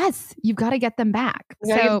 Yes, you've got to get them back.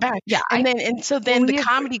 So then the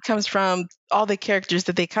comedy comes from all the characters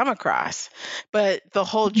that they come across, but the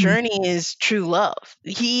whole journey is true love.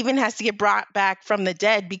 He even has to get brought back from the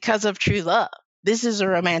dead because of true love. This is a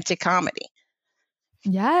romantic comedy.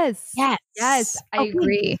 Yes, I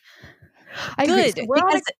agree. I agree. Good, So we're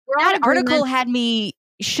because all in that article agreement. had me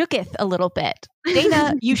shooketh a little bit.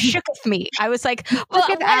 Dana, you shooketh me. I was like, well,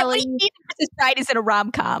 Shooketh what Allie. do you mean Princess Bride is in a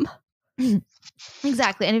rom-com?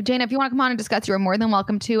 Exactly. And if Jana, if you want to come on and discuss, you are more than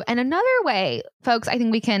welcome to. And another way, folks, I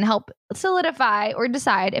think we can help solidify or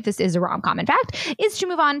decide if this is a rom-com, in fact, is to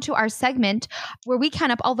move on to our segment where we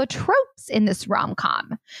count up all the tropes in this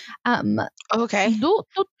rom-com. Okay.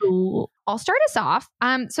 I'll start us off.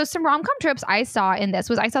 So some rom-com tropes I saw in this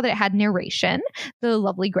was I saw that it had narration. The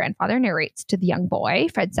lovely grandfather narrates to the young boy,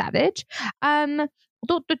 Fred Savage.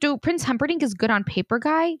 Prince Humperdinck is good on paper,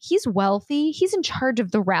 guy. He's wealthy. He's in charge of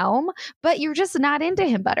the realm, but you're just not into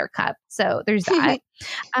him, Buttercup. So there's that.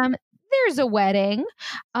 There's a wedding.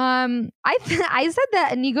 I said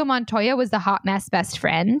that Inigo Montoya was the hot mess best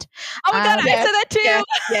friend. Oh my God, I said that too.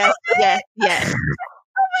 Yes.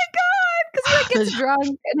 Oh my God, because he like gets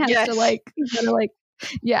drunk and has Yes. to like, he's gonna like,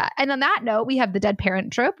 yeah. And on that note, we have the dead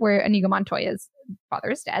parent trope where Inigo Montoya's father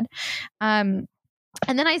is dead.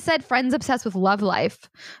 And then I said friends obsessed with love life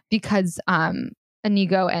because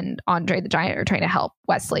Inigo and Andre the Giant are trying to help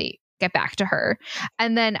Wesley get back to her.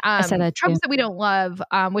 And then said that too. tropes that we don't love,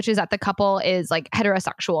 which is that the couple is like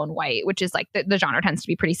heterosexual and white, which is like the genre tends to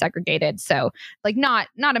be pretty segregated. So like not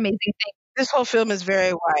amazing thing. This whole film is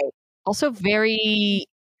very white. Also very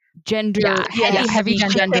gender heavy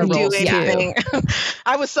gender Couldn't do roles too. anything.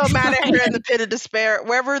 I was so mad at her in the pit of despair,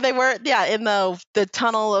 wherever they were. Yeah, in the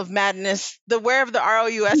tunnel of madness, wherever the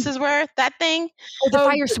ROUSs were, that thing. The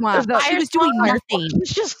fire swamp. She was doing nothing.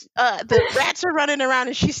 It's just the rats are running around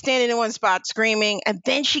and she's standing in one spot screaming, and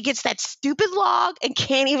then she gets that stupid log and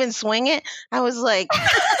can't even swing it. I was like,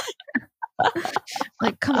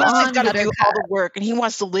 Like, come Wesley's on, got to do Buttercup. all the work, and he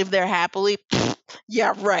wants to live there happily.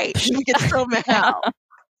 Yeah, right. She gets so mad.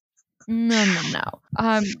 No.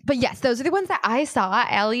 But yes, those are the ones that I saw.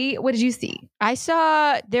 Allie, what did you see? I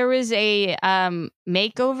saw there was a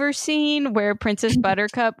makeover scene where Princess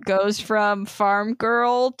Buttercup goes from farm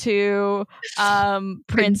girl to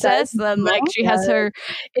princess. Then like she has her,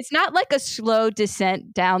 it's not like a slow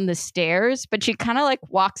descent down the stairs, but she kind of like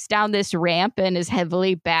walks down this ramp and is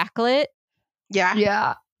heavily backlit.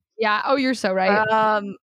 Yeah. Yeah. Oh, you're so right.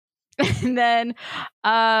 And then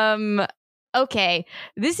okay,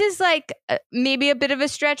 this is like maybe a bit of a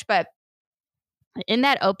stretch, but in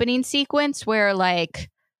that opening sequence where like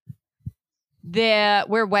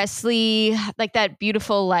where Wesley, like that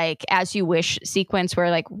beautiful like As You Wish sequence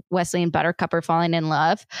where like Wesley and Buttercup are falling in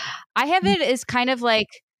love, I have it as kind of like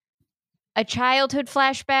a childhood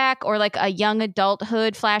flashback or like a young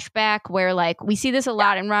adulthood flashback where like we see this a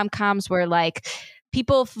lot in rom-coms where like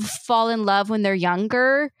people fall in love when they're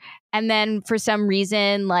younger, and then for some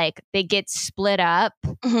reason like they get split up,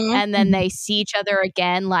 and then they see each other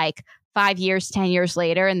again like 5 years, 10 years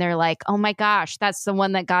later, and they're like, oh my gosh, that's the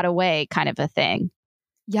one that got away, kind of a thing.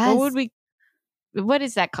 Yes. What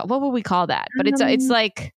is that called? What would we call that? But it's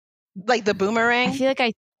like The boomerang. I feel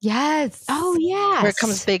like Yes. oh yeah, Where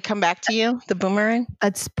they come back to you, the boomerang.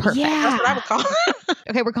 That's perfect. Yeah. That's what I would call it.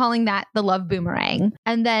 Okay, we're calling that the love boomerang.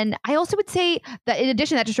 And then I also would say that in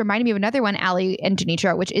addition, that just reminded me of another one, Allie and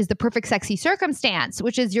Janitra, which is the perfect sexy circumstance,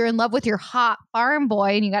 which is you're in love with your hot farm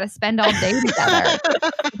boy and you got to spend all day together.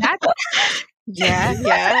 That's Yeah.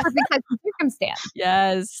 a perfect sexy circumstance.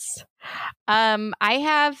 Yes. I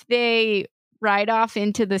have they ride off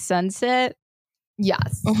into the sunset.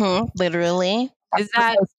 Yes. Literally. Is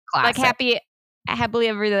that like classic. happily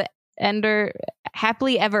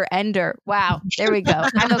ever ender? Wow, there we go.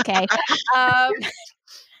 I'm okay.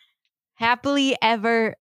 Happily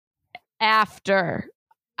ever after.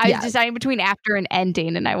 I was deciding between after and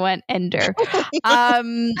ending, and I went ender.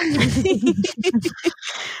 I'm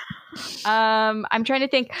trying to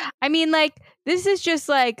think. I mean, like this is just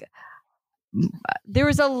like there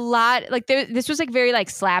was a lot like this was like very like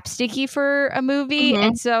slapsticky for a movie,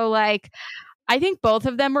 and so like I think both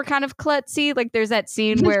of them were kind of klutzy. Like there's that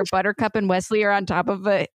scene where Buttercup and Wesley are on top of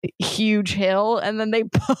a huge hill and then they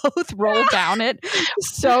both roll down it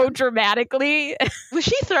so dramatically. Well,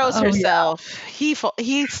 she throws herself. He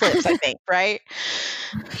slips, I think, right?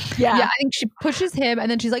 Yeah, I think she pushes him and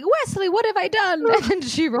then she's like, Wesley, what have I done? And then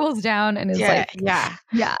she rolls down and is like, yeah.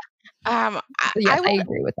 I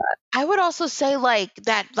agree with that. I would also say like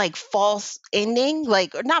that like false ending,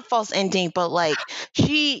 like or not false ending, but like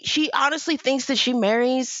she honestly thinks that she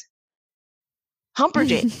marries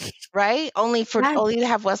Humperdinck, right? Only to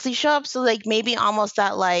have Wesley show up. So like maybe almost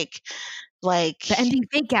that like the ending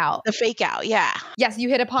fake out. The fake out, yeah. Yes, you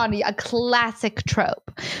hit upon a classic trope,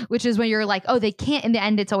 which is when you're like, oh, they can't, in the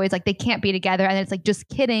end, it's always like they can't be together. And it's like, just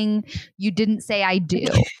kidding. You didn't say I do.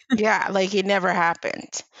 Yeah, like it never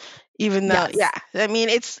happened. Even though, Yes. I mean,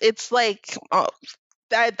 it's like,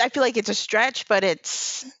 I feel like it's a stretch, but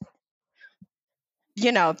it's,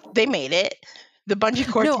 they made it. The bungee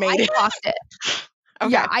cords No, I made it. clocked it.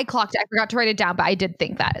 Okay. Yeah, I clocked it. I forgot to write it down, but I did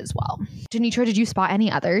think that as well. Denitra, did you spot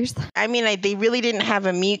any others? I mean, they really didn't have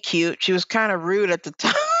a meet cute. She was kind of rude at the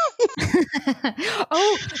time.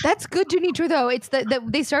 Oh, that's good, Denitra, though. It's that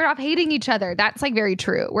they start off hating each other. That's like very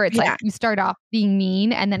true, where it's Yeah. like you start off being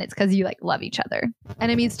mean and then it's because you like love each other.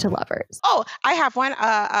 Enemies to lovers. Oh, I have one.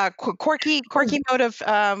 Quirky mode of,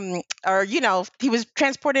 or he was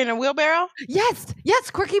transported in a wheelbarrow. Yes,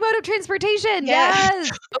 quirky mode of transportation. Yes.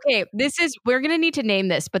 Yes. Okay, we're going to need to name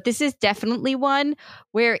this, but this is definitely one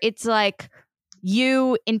where it's like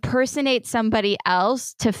you impersonate somebody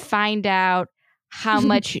else to find out how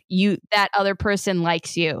much that other person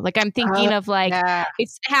likes you. Like I'm thinking of like, Yeah. it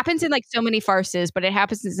happens in like so many farces, but it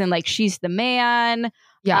happens in like She's the Man.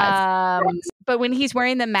 Yeah. But when he's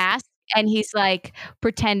wearing the mask and he's like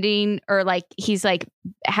pretending, or like he's like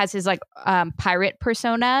has his like pirate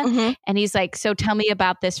persona, Mhm. and he's like, so tell me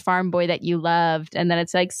about this farm boy that you loved. And then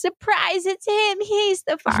it's like, surprise, it's him. He's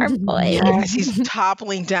the farm boy. Yes, he's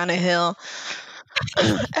toppling down a hill.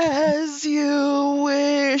 As you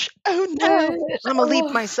wish. Oh no, I'm gonna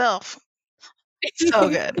leap myself. It's so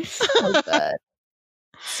good. So good.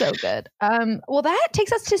 So good. Well, that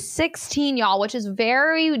takes us to 16, y'all, which is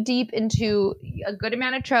very deep into a good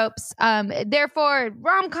amount of tropes. Therefore,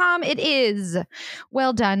 rom-com it is.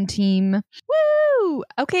 Well done, team. Woo!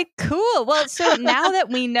 Okay, cool. Well, so now that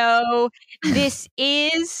we know this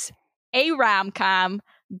is a rom-com,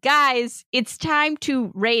 guys, it's time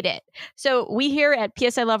to rate it. So we here at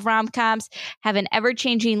PS I Love Rom-Coms have an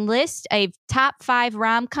ever-changing list of top 5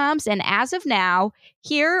 rom-coms, and as of now,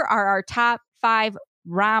 here are our top 5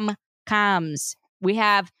 rom-coms. We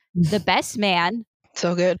have The Best Man,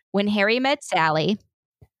 So good. When Harry Met Sally,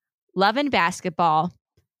 Love and Basketball,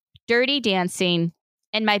 Dirty Dancing,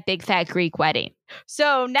 and My Big Fat Greek Wedding.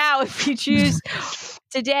 So now if you choose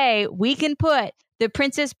today, we can put The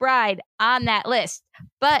Princess Bride on that list,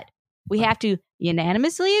 but we have to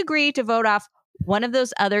unanimously agree to vote off one of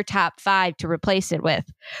those other top 5 to replace it with.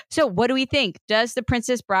 So what do we think? Does The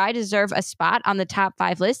Princess Bride deserve a spot on the top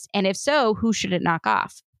 5 list? And if so, who should it knock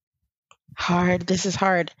off? Hard. This is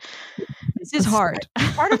hard. This is hard.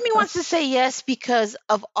 Part of me wants to say yes because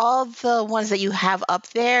of all the ones that you have up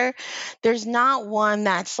there, there's not one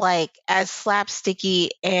that's like as slapsticky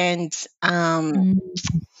and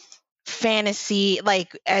fantasy,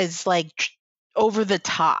 like as like over the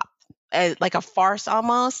top, as like a farce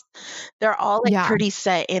almost. They're all like Yeah. pretty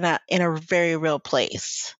set in a very real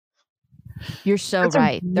place. You're so That's a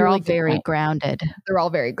right. They're all really good very point. grounded. They're all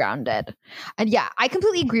very grounded. And yeah, I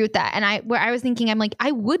completely agree with that. And where I was thinking, I'm like,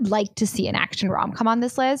 I would like to see an action rom-com on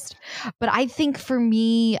this list. But I think for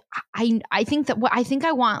me, I think that what I think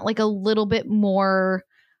I want like a little bit more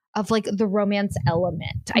of like the romance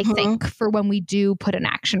element, I Mhm. think, for when we do put an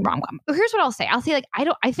action rom-com. Here's what I'll say. I'll say like,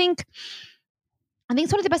 I think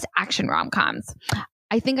it's one of the best action rom-coms.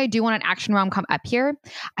 I think I do want an action rom-com up here.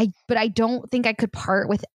 But I don't think I could part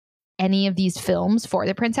with any of these films for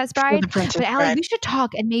The Princess Bride. The Princess But Allie, Bride. we should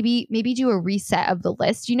talk and maybe do a reset of the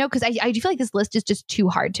list, because I do feel like this list is just too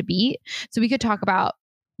hard to beat. So we could talk about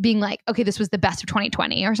being like, okay, this was the best of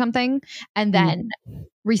 2020 or something, and then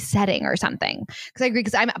resetting or something. Because I agree,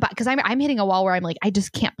 because I'm hitting a wall where I'm like, I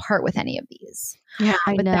just can't part with any of these. Yeah.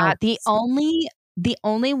 I But know. that's- The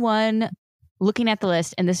only one looking at the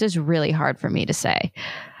list, and this is really hard for me to say,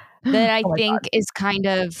 that I Oh my think is kind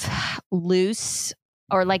of loose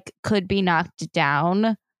or like could be knocked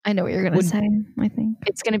down. I know what you're gonna say. I think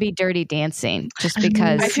It's going to be Dirty Dancing, just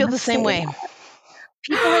because I feel the same way.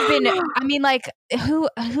 people have been. I mean, like who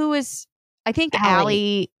is? I think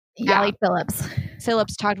Allie. Allie Phillips.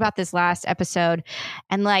 Phillips talked about this last episode,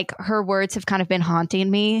 and like her words have kind of been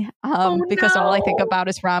haunting me because all I think no. about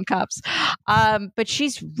is rom-coms. But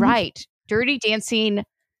she's right. Dirty Dancing,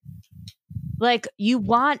 like you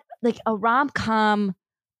want like a rom-com,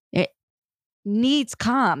 it needs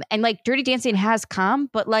calm, and like Dirty Dancing has calm,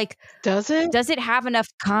 but like Does it? does it have enough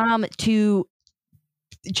calm to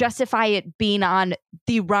justify it being on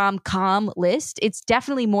the rom-com list? It's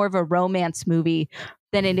definitely more of a romance movie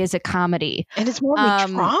than it is a comedy. And it's more of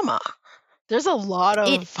a trauma. There's a lot of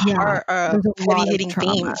there's a lot of heavy hitting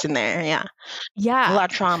trauma. themes in there. Yeah. A Yeah.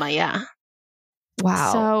 lot of trauma. Yeah.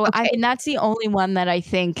 Wow. So I Okay. mean, that's the only one that I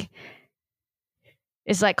think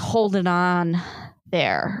is like holding on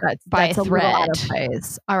there by that's a a little out thread. of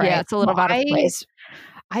place. All right. Yeah, it's a little Well, out of place.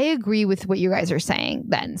 I agree with what you guys are saying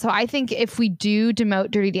then. So I think if we do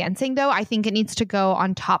demote Dirty Dancing, though, I think it needs to go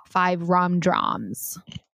on top 5 rom-droms.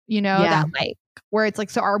 Yeah. That like where it's like,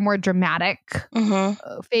 so our more dramatic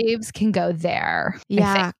faves can go there.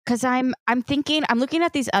 Yeah, because I'm looking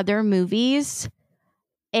at these other movies,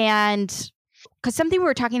 and because something we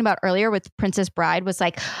were talking about earlier with Princess Bride was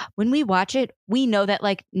like, when we watch it, we know that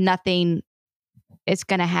like nothing is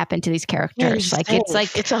gonna happen to these characters. Like it's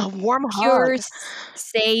like it's a warm pure, hug.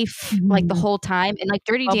 safe, like the whole time, and like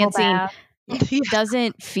Dirty Dancing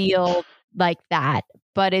doesn't feel like that,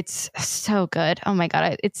 but it's so good. Oh my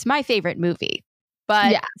god, it's my favorite movie.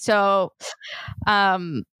 But so,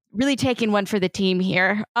 really taking one for the team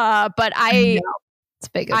here. But it's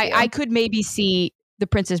big. I could maybe see the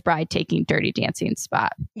Princess Bride taking Dirty Dancing's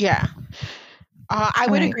spot. Yeah, I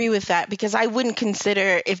would agree with that, because I wouldn't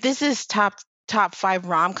consider, if this is top 5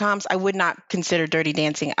 rom-coms, I would not consider Dirty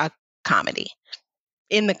Dancing a comedy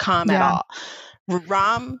in the at all.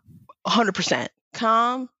 Rom, 100%.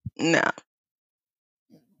 Com, no.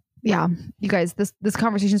 Yeah, you guys, this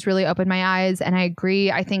conversation's really opened my eyes, and I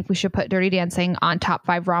agree. I think we should put Dirty Dancing on top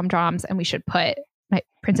 5 rom-coms, and we should put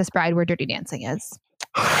Princess Bride where Dirty Dancing is.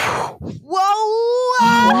 Whoa!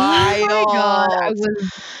 Oh my God. I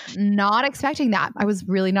was not expecting that. I was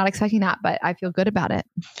really not expecting that, but I feel good about it.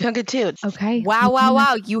 Feel good too. Okay.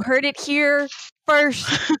 Wow. You heard it here first,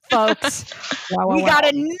 folks. We got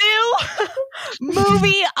a new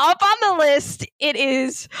movie up on the list. It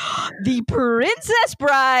is The Princess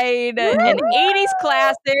Bride, an 80s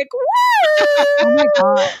classic. Woo! Oh my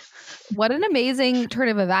God. What an amazing turn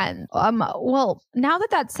of events. Well, now that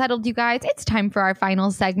that's settled, you guys, it's time for our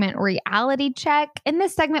final segment, Reality Check. In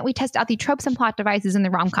this segment, we test out the tropes and plot devices in the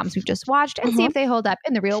rom-coms we've just watched and see if they hold up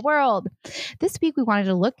in the real world. This week, we wanted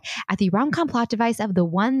to look at the rom-com plot device of The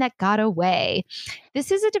One That Got Away.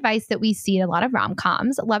 This is a device that we see in a lot of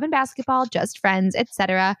rom-coms, Love and Basketball, Just Friends,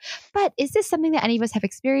 etc. But is this something that any of us have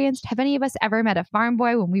experienced? Have any of us ever met a farm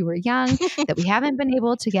boy when we were young that we haven't been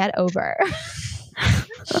able to get over?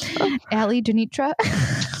 Allie, Janitra?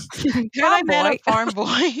 Have I met a farm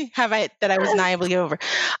boy? That I was not able to get over?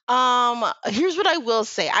 Here's what I will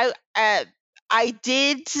say. I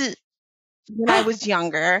did, when I was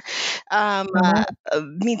younger,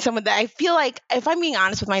 meet someone that I feel like, if I'm being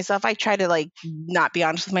honest with myself, I try to like not be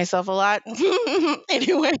honest with myself a lot.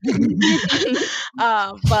 Anyway,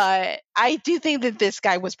 but I do think that this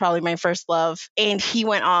guy was probably my first love, and he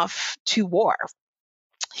went off to war.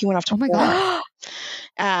 Oh my God.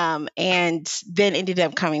 And then ended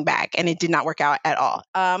up coming back, and it did not work out at all.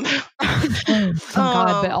 Thank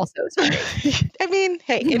God, but also sorry. I mean,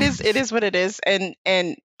 hey, it is what it is, and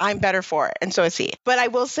I'm better for it, and so is he. But I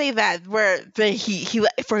will say that he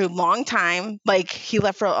left for a long time, he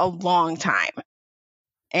left for a long time.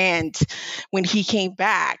 And when he came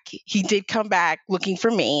back, he did come back looking for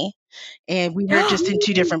me, and we were just in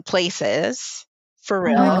 2 different places for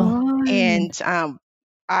real. Oh and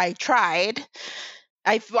I tried.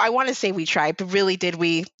 I want to say we tried, but really did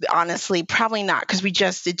we? Honestly, probably not, because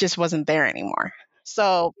it just wasn't there anymore.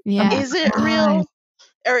 So is it real,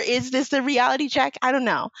 or is this the reality check? I don't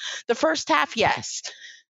know. The first half, yes.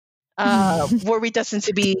 Were we destined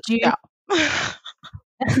to be? No.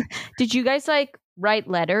 Did you guys write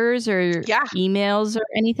letters or emails or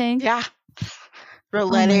anything? Yeah. Wrote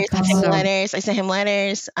letters. I sent him letters. I sent him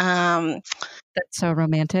letters. That's so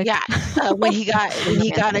romantic. Yeah. When he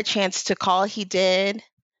got a chance to call, he did.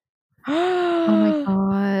 Oh my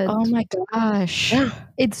God. Oh my gosh. Yeah.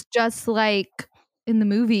 It's just like in the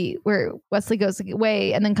movie where Wesley goes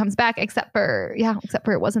away and then comes back, except for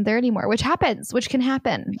it wasn't there anymore, which can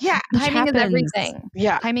happen. Yeah. Timing is everything.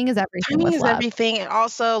 Yeah. Timing is everything. Timing is love. everything. And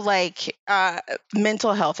also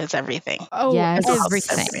mental health is everything. Oh, yes.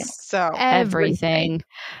 Everything. So everything.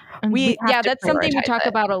 That's something we talk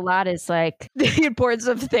about a lot, is the importance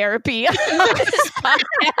of therapy on this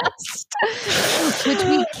podcast. Which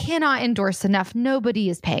we cannot endorse enough. Nobody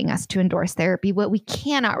is paying us to endorse therapy, but we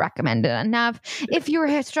cannot recommend it enough. If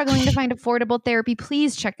you're struggling to find affordable therapy,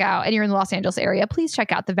 please check out, and you're in the Los Angeles area, please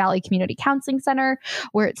check out the Valley Community Counseling Center,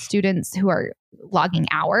 where it's students who are logging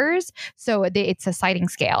hours. So it's a sliding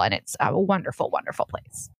scale, and it's a wonderful, wonderful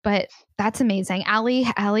place. But that's amazing. Allie,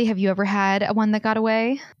 have you ever had a one that got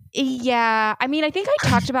away? Yeah. I mean, I think I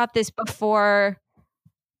talked about this before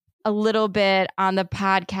a little bit on the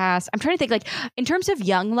podcast. I'm trying to think, in terms of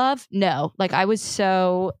young love, no. I was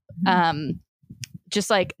so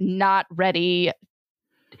just not ready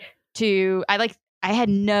to, I had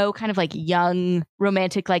no kind of young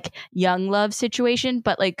romantic, young love situation,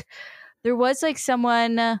 but there was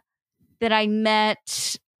someone that I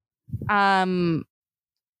met when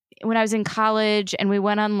I was in college, and we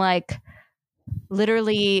went on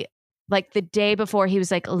literally like the day before he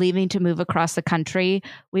was like leaving to move across the country,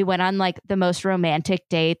 we went on like the most romantic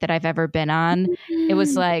date that I've ever been on. It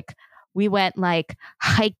was like we went like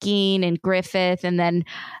hiking in Griffith and then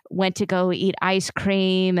went to go eat ice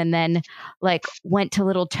cream and then like went to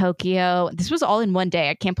Little Tokyo. This was all in one day.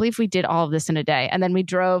 I can't believe we did all of this in a day. And then we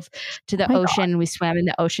drove to the ocean. We swam in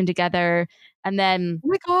the ocean together. And then oh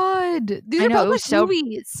my God, these I are know, both like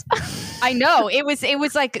movies. I know it was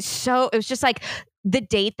like so it was just like the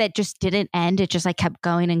date that just didn't end. It just like kept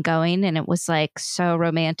going and going, and it was like so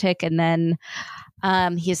romantic. And then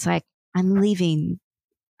he's like, I'm leaving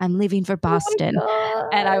for Boston.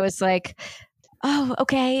 And I was like, oh,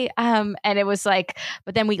 okay. And it was like,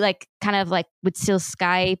 but then we like kind of like would still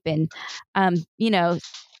Skype and you know,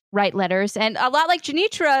 write letters, and a lot like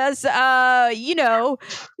Janitra's, you know,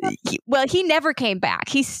 he never came back.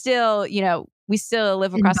 He's still, you know, we still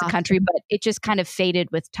live across the country, but it just kind of faded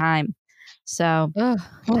with time. So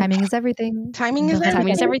timing is everything. Timing is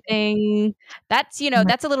everything. That's, you know,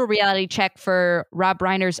 that's a little reality check for Rob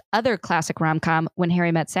Reiner's other classic rom-com, When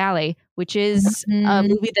Harry Met Sally, which is a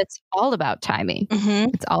movie that's all about timing.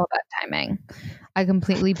 It's all about timing. I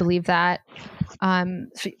completely believe that.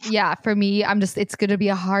 Yeah, for me, it's going to be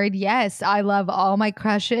a hard yes. I love all my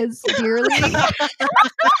crushes dearly.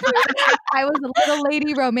 I was a little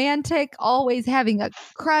lady romantic, always having a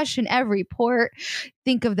crush in every port.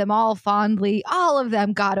 Think of them all fondly. All of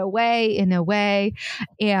them got away in a way.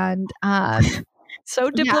 And so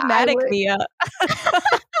diplomatic, Mia.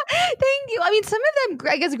 Thank you. I mean, some of them,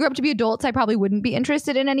 I guess, grew up to be adults I probably wouldn't be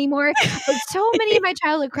interested in anymore. But so many of my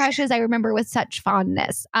childhood crushes I remember with such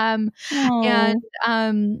fondness. And I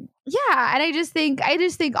just think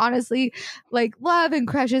honestly, like love and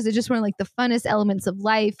crushes are just one of like the funnest elements of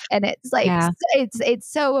life. And it's like it's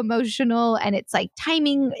so emotional, and it's like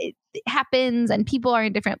timing, it happens, and people are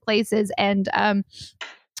in different places. And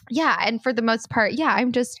and for the most part,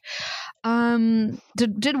 I'm just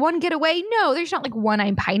did one get away? No, there's not like one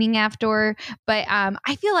I'm pining after, but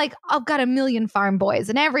I feel like I've got a million farm boys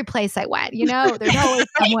in every place I went, you know. There's always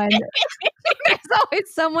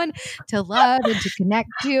someone to love and to connect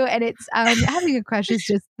to, and it's having a crush is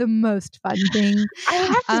just the most fun thing.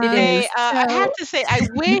 I have to say I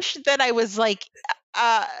wish that I was like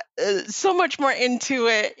so much more into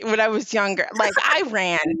it when I was younger. Like I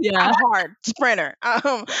ran a hard sprinter.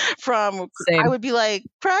 I would be like,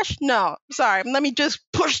 crush? No, sorry. Let me just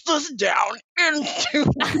push this down into.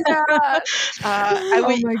 Oh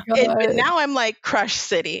my God. And now I'm like crush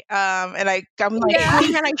city. And I'm like, oh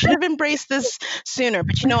man, I should have embraced this sooner.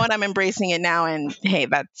 But you know what? I'm embracing it now. And hey,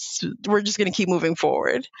 we're just gonna keep moving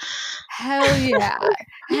forward. Hell yeah.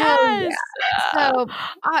 Yes. So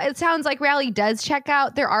it sounds like Rally does check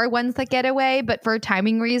out. There are ones that get away, but for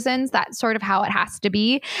timing reasons, that's sort of how it has to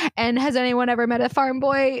be. And has anyone ever met a farm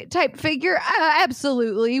boy type figure?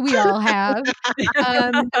 Absolutely. We all have. We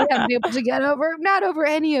haven't been able to get not over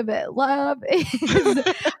any of it. Love is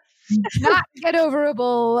not get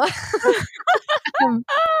overable.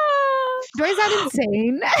 Do I sound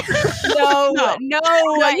insane? No.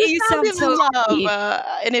 You sound in love.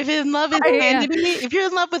 And if in love is sanity, if you're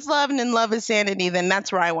in love with love and in love is sanity, then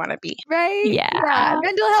that's where I want to be. Right? Yeah.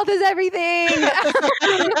 Mental health is everything.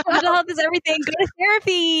 Mental health is everything. Go to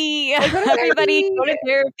therapy. Everybody, go to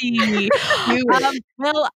therapy.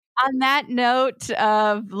 Well, on that note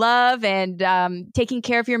of love and taking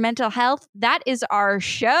care of your mental health, that is our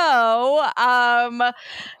show.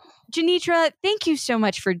 Janitra, thank you so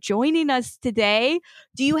much for joining us today.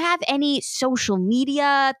 Do you have any social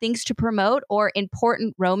media things to promote or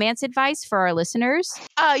important romance advice for our listeners?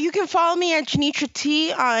 You can follow me at Janitra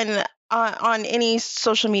T on any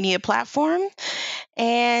social media platform.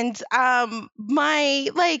 And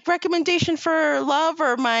my recommendation for love,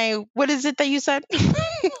 or what is it that you said?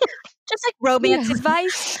 Just like romance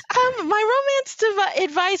advice. My romance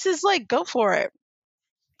advice is like, go for it.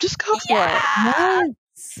 Just go for it. Yes.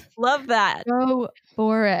 Love that. Go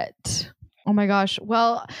for it. Oh my gosh.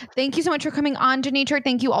 Well, thank you so much for coming on, Janitra.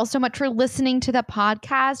 Thank you all so much for listening to the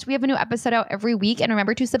podcast. We have a new episode out every week, and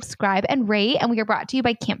remember to subscribe and rate. And we are brought to you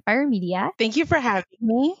by Campfire Media. Thank you for having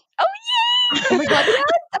me. Oh, yay! Oh my God, yes,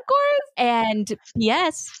 of course. And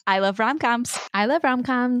yes, I love rom-coms. I love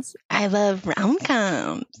rom-coms. I love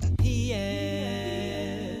rom-coms.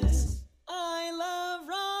 Yes, I love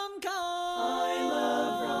rom-coms. I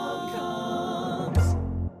love rom-coms.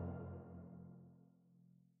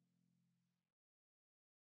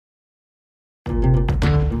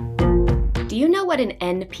 Do you know what an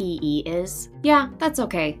NPE is? Yeah, that's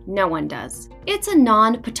okay. No one does. It's a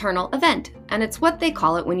non-paternal event, and it's what they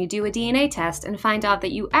call it when you do a DNA test and find out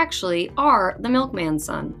that you actually are the milkman's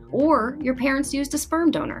son, or your parents used a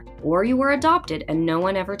sperm donor, or you were adopted and no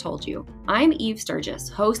one ever told you. I'm Eve Sturgis,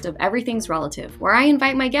 host of Everything's Relative, where I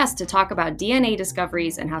invite my guests to talk about DNA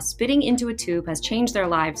discoveries and how spitting into a tube has changed their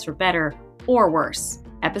lives for better or worse.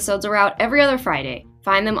 Episodes are out every other Friday.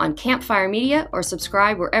 Find them on Campfire Media or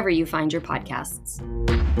subscribe wherever you find your podcasts.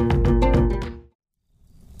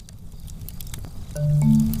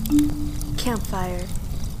 Campfire.